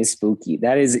 It's spooky.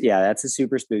 That is, that's a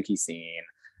super spooky scene.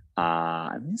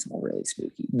 I mean, it's all really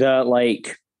spooky. The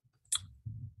like,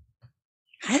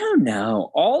 I don't know.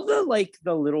 All the like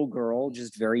the little girl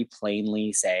just very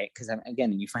plainly say, because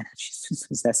again, you find out she's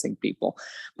possessing people,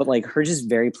 but like her just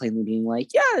very plainly being like,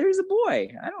 yeah, there's a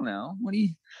boy. I don't know. What do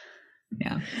you?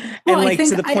 Yeah. And well, like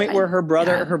to the point where her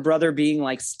brother being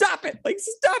like, stop it,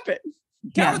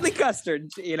 cowardly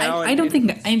custard, you know. I don't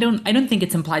think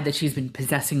it's implied that she's been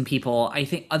possessing people. I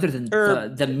think other than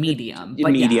the medium. The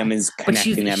medium is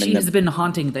connecting them. She's been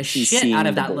haunting the shit out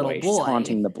of that little boy. She's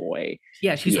haunting the boy.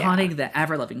 Yeah, she's haunting the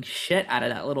ever-loving shit out of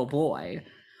that little boy,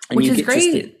 which is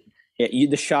great.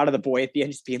 The shot of the boy at the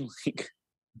end just being like,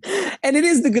 and it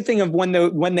is the good thing of when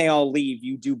they all leave,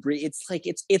 you do breathe. It's like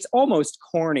it's almost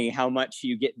corny how much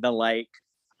you get the like,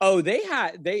 oh,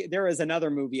 there is another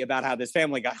movie about how this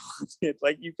family got haunted.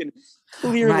 Like you can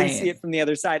clearly see it from the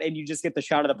other side, and you just get the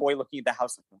shot of the boy looking at the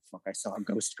house like, oh fuck, I saw a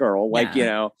ghost girl. Like, you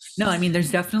know. No, I mean,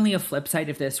 there's definitely a flip side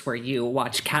of this where you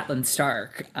watch Catelyn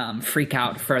Stark freak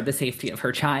out for the safety of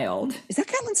her child. Is that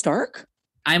Catelyn Stark?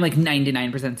 I'm like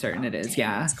 99% certain it is.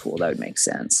 Yeah, that's cool. That would make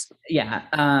sense. Yeah.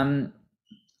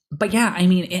 But yeah, I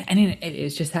mean, it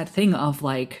is just that thing of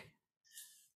like,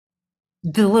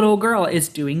 the little girl is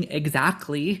doing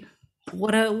exactly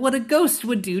what a ghost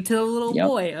would do to the little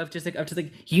boy of just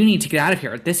like, you need to get out of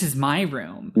here. This is my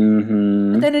room.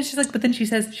 Mm-hmm. And then it's just like, but then she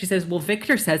says, well,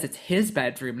 Victor says it's his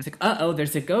bedroom. It's like, uh-oh,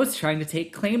 there's a ghost trying to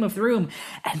take claim of the room.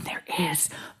 And there is,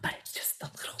 but it's just the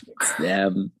little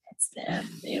girl. It's them.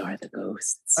 They are the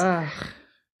ghosts. I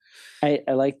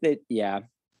like that. Yeah,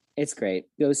 it's great.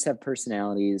 Ghosts have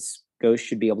personalities. Ghosts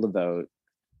should be able to vote.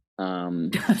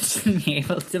 Ghosts should be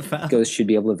able to vote. Ghosts should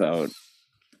be able to vote.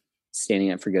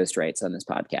 Standing up for ghost rights on this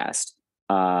podcast.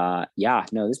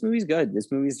 No, this movie's good.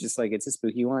 This movie's just like, it's a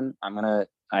spooky one.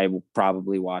 I will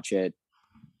probably watch it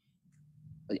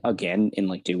again in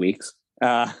like 2 weeks.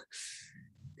 Because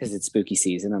it's spooky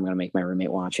season. I'm gonna make my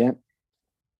roommate watch it.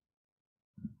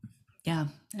 Yeah.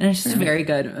 And it's just a very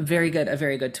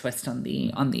good twist on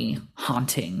the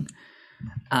haunting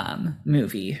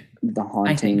movie. The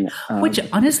haunting, which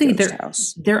honestly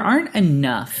there aren't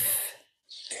enough.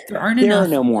 There are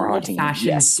no more haunting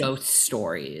ghost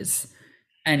stories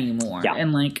anymore. Yeah.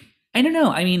 And like, I don't know.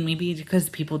 I mean, maybe because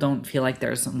people don't feel like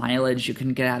there's mileage you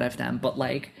can get out of them, but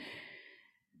like,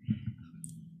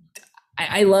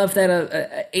 I love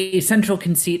that a central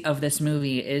conceit of this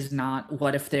movie is not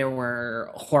what if there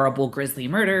were horrible grisly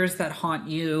murders that haunt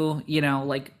you, you know,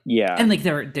 like, and like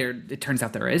there it turns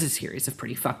out there is a series of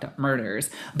pretty fucked up murders,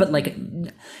 but like,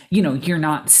 you know, you're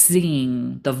not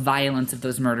seeing the violence of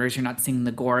those murders, you're not seeing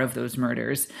the gore of those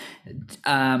murders,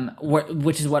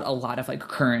 which is what a lot of like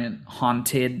current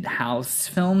haunted house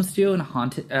films do and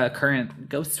current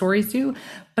ghost stories do,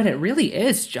 but it really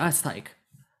is just like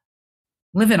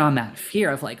living on that fear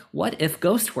of like, what if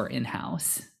ghosts were in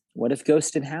house? What if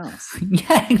ghost in house?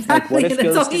 Yeah, exactly. Like, what if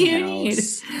That's ghost all in you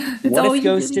house? need. What if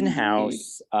ghost in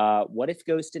house? What if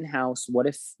ghost in house? What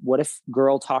if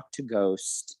girl talk to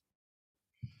ghost?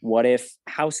 What if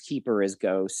housekeeper is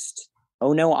ghost?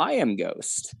 Oh no, I am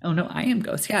ghost. Oh no, I am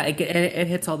ghost. Yeah, it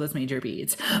hits all those major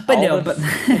beats. But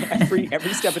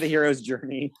every step of the hero's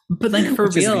journey. But like for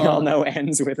real, we all know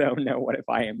ends with oh no, what if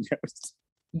I am ghost?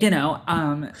 You know,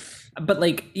 but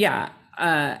like, yeah,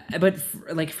 But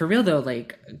like for real though,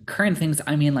 like current things,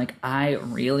 I mean, like I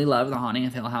really love The Haunting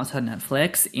of Hill House on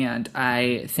Netflix, and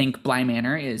I think Bly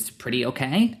Manor is pretty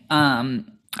okay.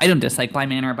 I don't dislike Bly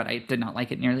Manor, but I did not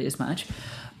like it nearly as much.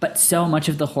 But so much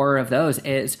of the horror of those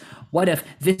is, what if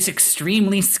this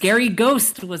extremely scary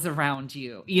ghost was around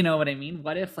you? You know what I mean?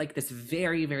 What if like this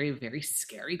very, very, very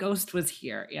scary ghost was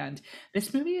here? And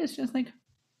this movie is just like,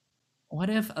 what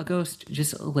if a ghost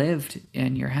just lived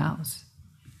in your house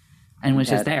and was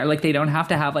just there? Like they don't have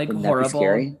to have like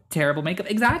horrible, terrible makeup.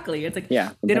 Exactly. It's like,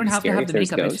 yeah, they don't have to have the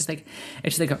makeup. It's just like,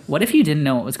 what if you didn't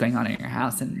know what was going on in your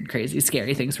house and crazy,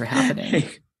 scary things were happening?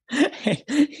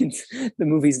 The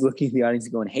movie's looking at the audience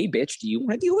and going, "Hey, bitch, do you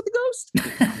want to deal with the ghost?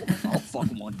 I don't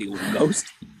fucking want to deal with a ghost.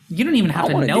 You don't even have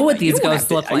to know what these ghosts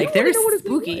look like. They're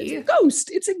spooky. It's a ghost.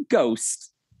 It's a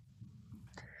ghost."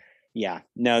 Yeah.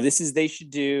 No, this is, the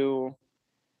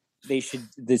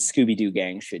Scooby-Doo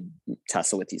gang should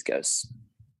tussle with these ghosts.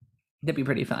 That'd be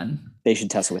pretty fun. They should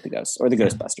tussle with the ghosts or the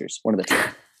Ghostbusters. One of the two.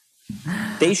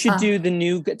 They should do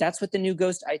that's what the new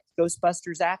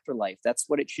Ghostbusters Afterlife. That's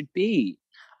what it should be.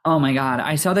 Oh my God.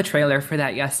 I saw the trailer for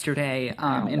that yesterday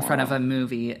in front of a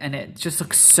movie, and it just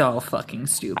looks so fucking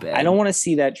stupid. I don't want to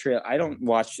see that trailer. I don't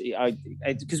watch,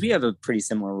 because we have a pretty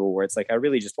similar rule where it's like, I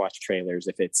really just watch trailers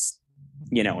if it's,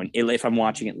 if I'm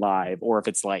watching it live, or if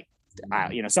it's like,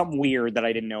 something weird that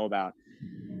I didn't know about.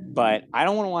 But I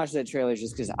don't want to watch that trailer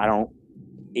just because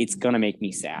it's going to make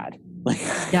me sad. Like,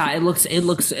 yeah, it looks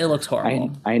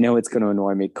horrible. I know it's going to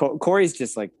annoy me. Corey's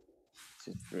just like,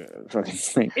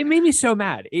 it made me so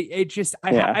mad.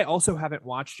 I also haven't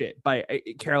watched it, but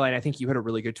Caroline, I think you had a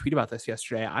really good tweet about this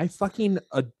yesterday. I fucking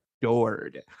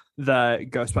adored the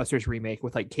Ghostbusters remake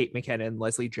with like Kate McKinnon,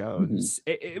 Leslie Jones.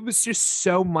 It was just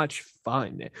so much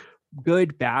fun.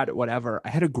 Good, bad, whatever. I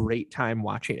had a great time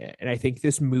watching it, and I think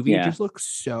this movie just looks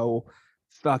so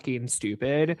fucking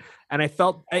stupid. And I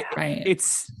felt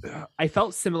I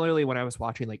felt similarly when I was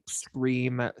watching like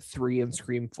Scream 3 and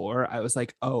Scream 4. I was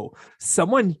like, oh,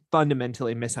 someone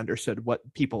fundamentally misunderstood what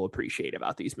people appreciate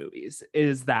about these movies,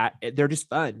 is that they're just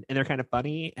fun and they're kind of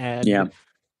funny. And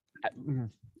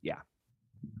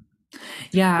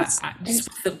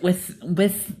with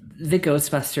the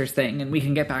Ghostbusters thing, and we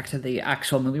can get back to the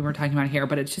actual movie we're talking about here,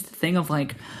 but it's just a thing of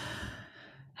like,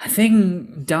 a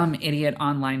thing dumb idiot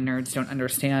online nerds don't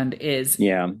understand is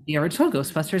the original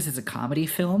Ghostbusters is a comedy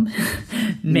film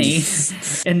made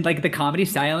in like the comedy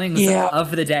stylings of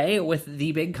the day with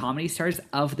the big comedy stars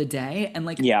of the day, and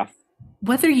like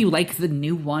whether you like the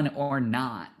new one or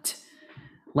not,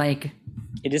 like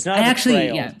it is not actually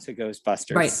to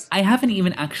Ghostbusters. Right. I haven't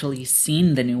even actually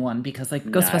seen the new one because like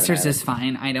Ghostbusters is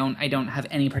fine. I don't have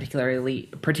any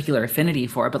particular affinity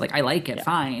for it, but like I like it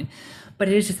fine. But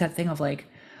it is just that thing of like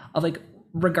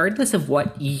regardless of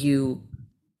what you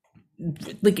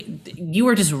like, you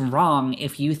are just wrong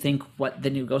if you think what the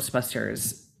new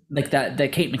Ghostbusters, like the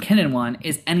Kate McKinnon one,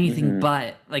 is anything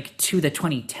but like to the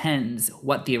 2010s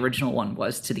what the original one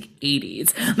was to the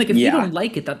 80s. Like if you don't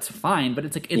like it, that's fine, but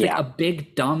it's like a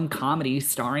big dumb comedy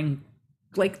starring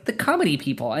like the comedy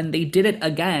people, and they did it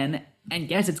again, and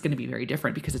yes, it's going to be very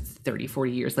different because it's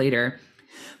 30-40 years later.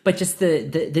 But just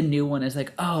the new one is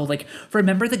like, oh, like,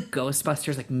 remember the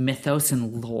Ghostbusters, like, mythos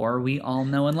and lore we all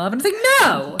know and love? And it's like,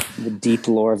 no! The deep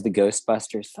lore of the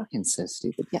Ghostbusters. Fucking so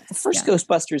stupid. Yeah, the first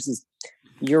Ghostbusters is...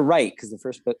 You're right, because the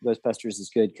first Ghostbusters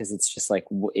is good because it's just like...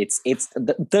 It's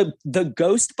the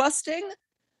ghost busting,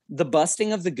 the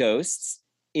busting of the ghosts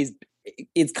is...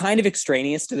 It's kind of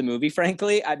extraneous to the movie,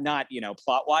 frankly. I'm not,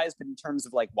 plot-wise, but in terms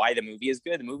of, like, why the movie is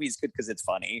good, the movie is good because it's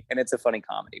funny, and it's a funny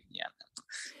comedy.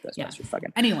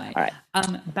 Fucking. Anyway, all right.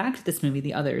 Back to this movie,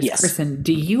 The Others. Yes. Kristen,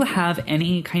 do you have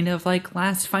any kind of like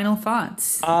last final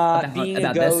thoughts about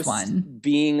ghost, this one?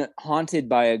 Being haunted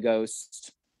by a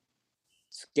ghost,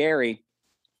 scary.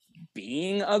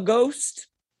 Being a ghost,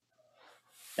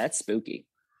 that's spooky.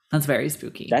 That's very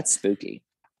spooky. That's spooky.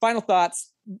 Final thoughts.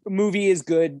 Movie is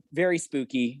good, very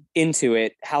spooky, into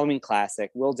it. Halloween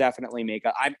classic. We'll definitely make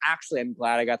I'm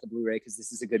glad I got the Blu-ray because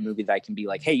this is a good movie that I can be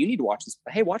like, hey, you need to watch this.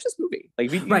 Hey, watch this movie.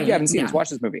 Like if you haven't seen this, watch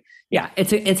this movie. Yeah,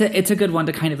 it's a good one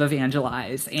to kind of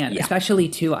evangelize, and especially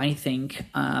too, I think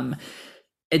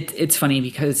it's funny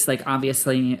because like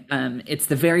obviously it's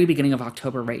the very beginning of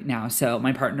October right now, so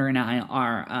my partner and I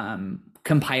are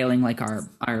compiling like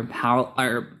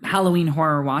our Halloween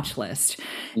horror watch list,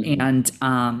 and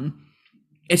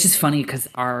it's just funny because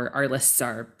our lists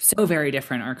are so very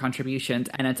different, our contributions,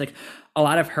 and it's like a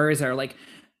lot of hers are like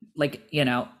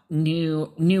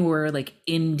newer, like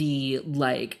indie,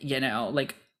 like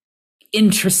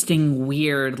interesting,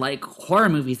 weird, like horror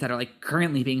movies that are like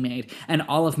currently being made, and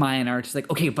all of mine are just like,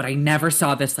 okay, but I never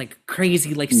saw this like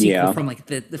crazy like sequel from like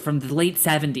from the late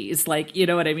 70s, like, you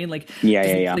know what I mean? Like,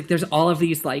 like there's all of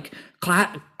these like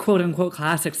quote unquote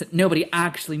classics that nobody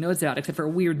actually knows about except for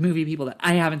weird movie people that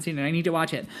I haven't seen and I need to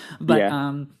watch it.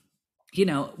 But you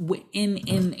know,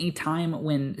 in a time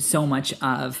when so much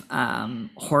of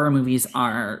horror movies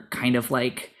are kind of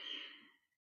like,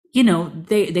 you know,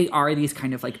 they are these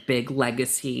kind of like big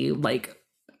legacy, like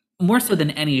more so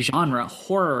than any genre,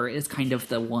 horror is kind of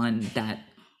the one that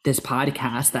this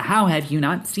podcast, the How Have You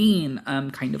Not Seen,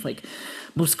 kind of like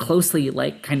most closely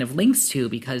like kind of links to,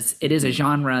 because it is a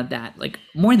genre that like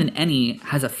more than any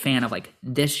has a fan of like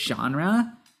this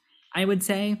genre, I would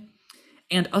say.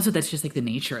 And also that's just like the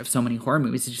nature of so many horror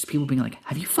movies. It's just people being like,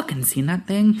 have you fucking seen that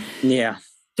thing? Yeah.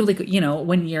 So like, you know,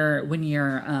 when you've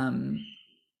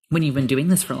been doing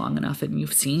this for long enough and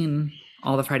you've seen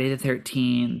all the Friday the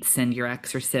 13th and your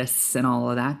Exorcists and all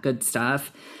of that good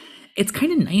stuff, it's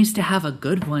kind of nice to have a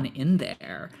good one in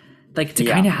there. Like to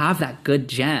kind of have that good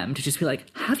gem to just be like,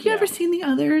 have you ever seen the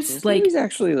others? This like movie's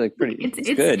actually like pretty it's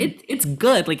good. It's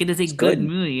good. Like it is a good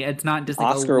movie. It's not just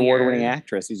like Oscar award-winning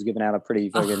actress who's giving out a pretty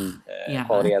fucking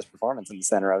quality ass performance in the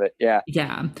center of it. Yeah.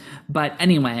 But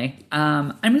anyway,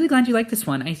 I'm really glad you like this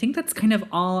one. I think that's kind of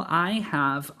all I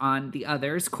have on the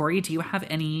others. Corey, do you have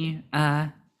any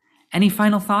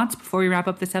final thoughts before we wrap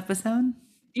up this episode?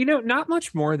 You know, not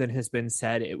much more than has been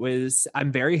said.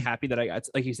 I'm very happy that I got,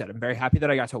 like you said, I'm very happy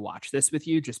that I got to watch this with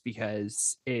you, just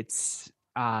because it's,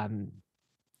 I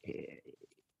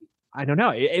don't know.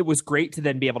 It was great to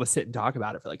then be able to sit and talk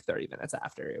about it for like 30 minutes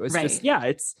after. It was just,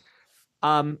 it's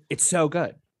so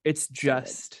good. It's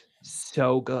just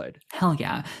so good. Hell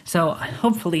yeah. So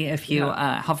hopefully if you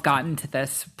have gotten to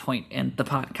this point in the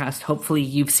podcast, hopefully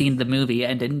you've seen the movie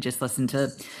and didn't just listen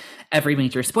to every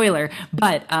major spoiler,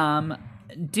 but,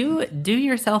 do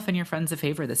yourself and your friends a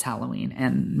favor this Halloween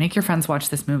and make your friends watch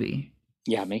this movie.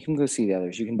 Yeah, make them go see the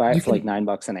others. You can buy it for like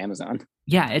 $9 on Amazon.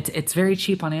 Yeah, it's very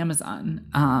cheap on Amazon.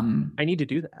 I need to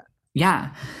do that.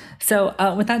 Yeah. So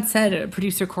with that said,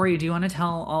 producer Corey, do you want to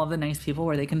tell all of the nice people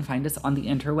where they can find us on the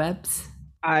interwebs?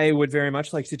 I would very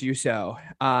much like to do so.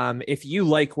 If you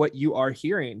like what you are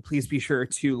hearing, please be sure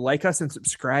to like us and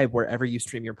subscribe wherever you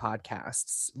stream your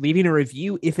podcasts. Leaving a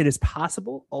review, if it is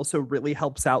possible, also really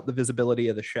helps out the visibility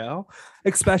of the show,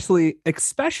 especially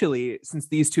since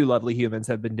these two lovely humans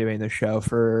have been doing the show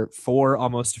for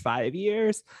almost 5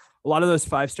 years. A lot of those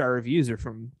 5-star reviews are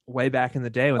from way back in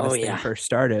the day when this thing first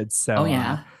started. So,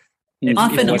 off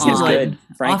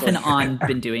and on,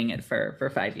 been doing it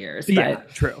for 5 years. But... Yeah,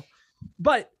 true.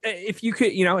 But if you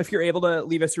could, if you're able to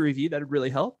leave us a review, that would really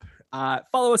help.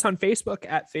 Follow us on Facebook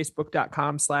at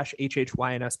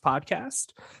facebook.com/HHYNS podcast.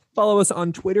 Follow us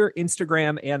on Twitter,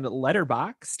 Instagram, and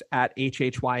Letterboxd at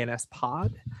HHYNS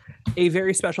pod. A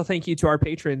very special thank you to our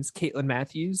patrons, Caitlin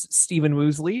Matthews, Stephen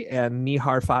Woosley, and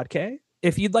Nihar Fadke.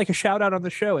 If you'd like a shout out on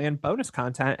the show and bonus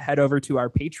content, head over to our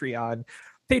Patreon,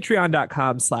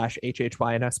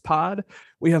 patreon.com/HHYNS pod.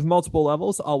 We have multiple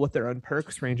levels, all with their own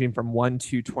perks, ranging from $1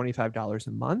 to $25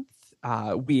 a month.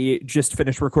 We just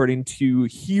finished recording 2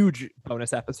 huge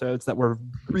bonus episodes that we're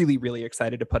really, really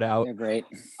excited to put out. They're great.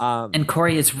 And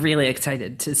Corey is really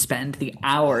excited to spend the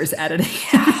hours editing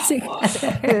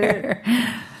together.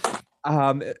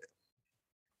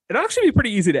 It'll actually be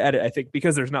pretty easy to edit, I think,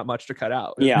 because there's not much to cut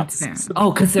out. Yeah.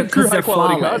 Because they're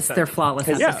flawless. They're flawless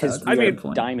episodes. I mean,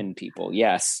 diamond people.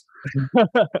 Yes.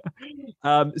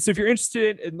 So if you're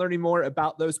interested in learning more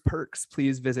about those perks,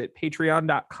 please visit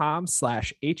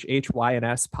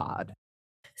patreon.com/HHYNS pod.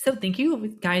 So thank you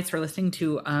guys for listening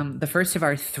to the first of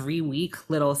our 3-week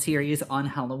little series on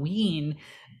Halloween.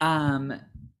 In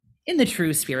the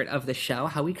true spirit of the show,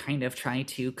 how we kind of try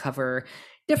to cover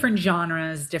different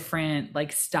genres, different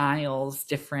like styles,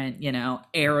 different,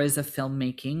 eras of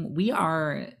filmmaking. We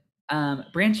are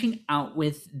branching out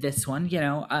with this one,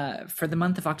 for the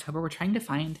month of October. We're trying to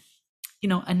find,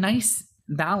 a nice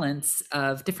balance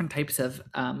of different types of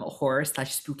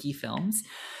horror/spooky films.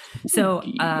 So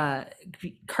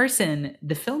Carson,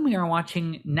 the film we are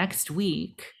watching next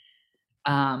week,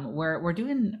 we're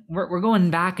going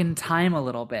back in time a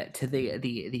little bit to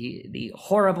the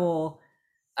horrible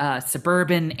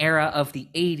suburban era of the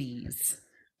 80s,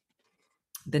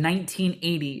 the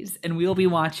 1980s, and we'll be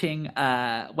watching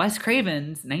Wes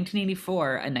Craven's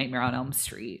 1984 A Nightmare on Elm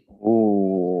Street.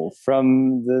 Oh,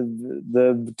 from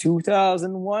the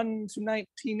 2001 to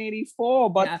 1984,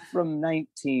 but from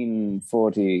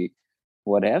 1940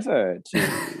 whatever to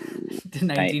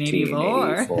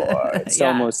 1984. It's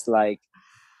almost like,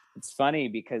 it's funny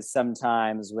because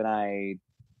sometimes when I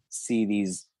see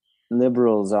these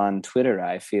liberals on Twitter,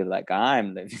 I feel like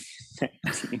I'm living in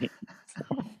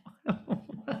 1984.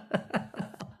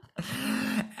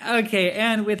 Okay,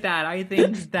 and with that, I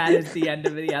think that is the end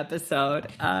of the episode.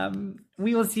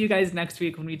 We will see you guys next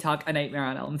week when we talk A Nightmare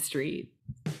on Elm Street.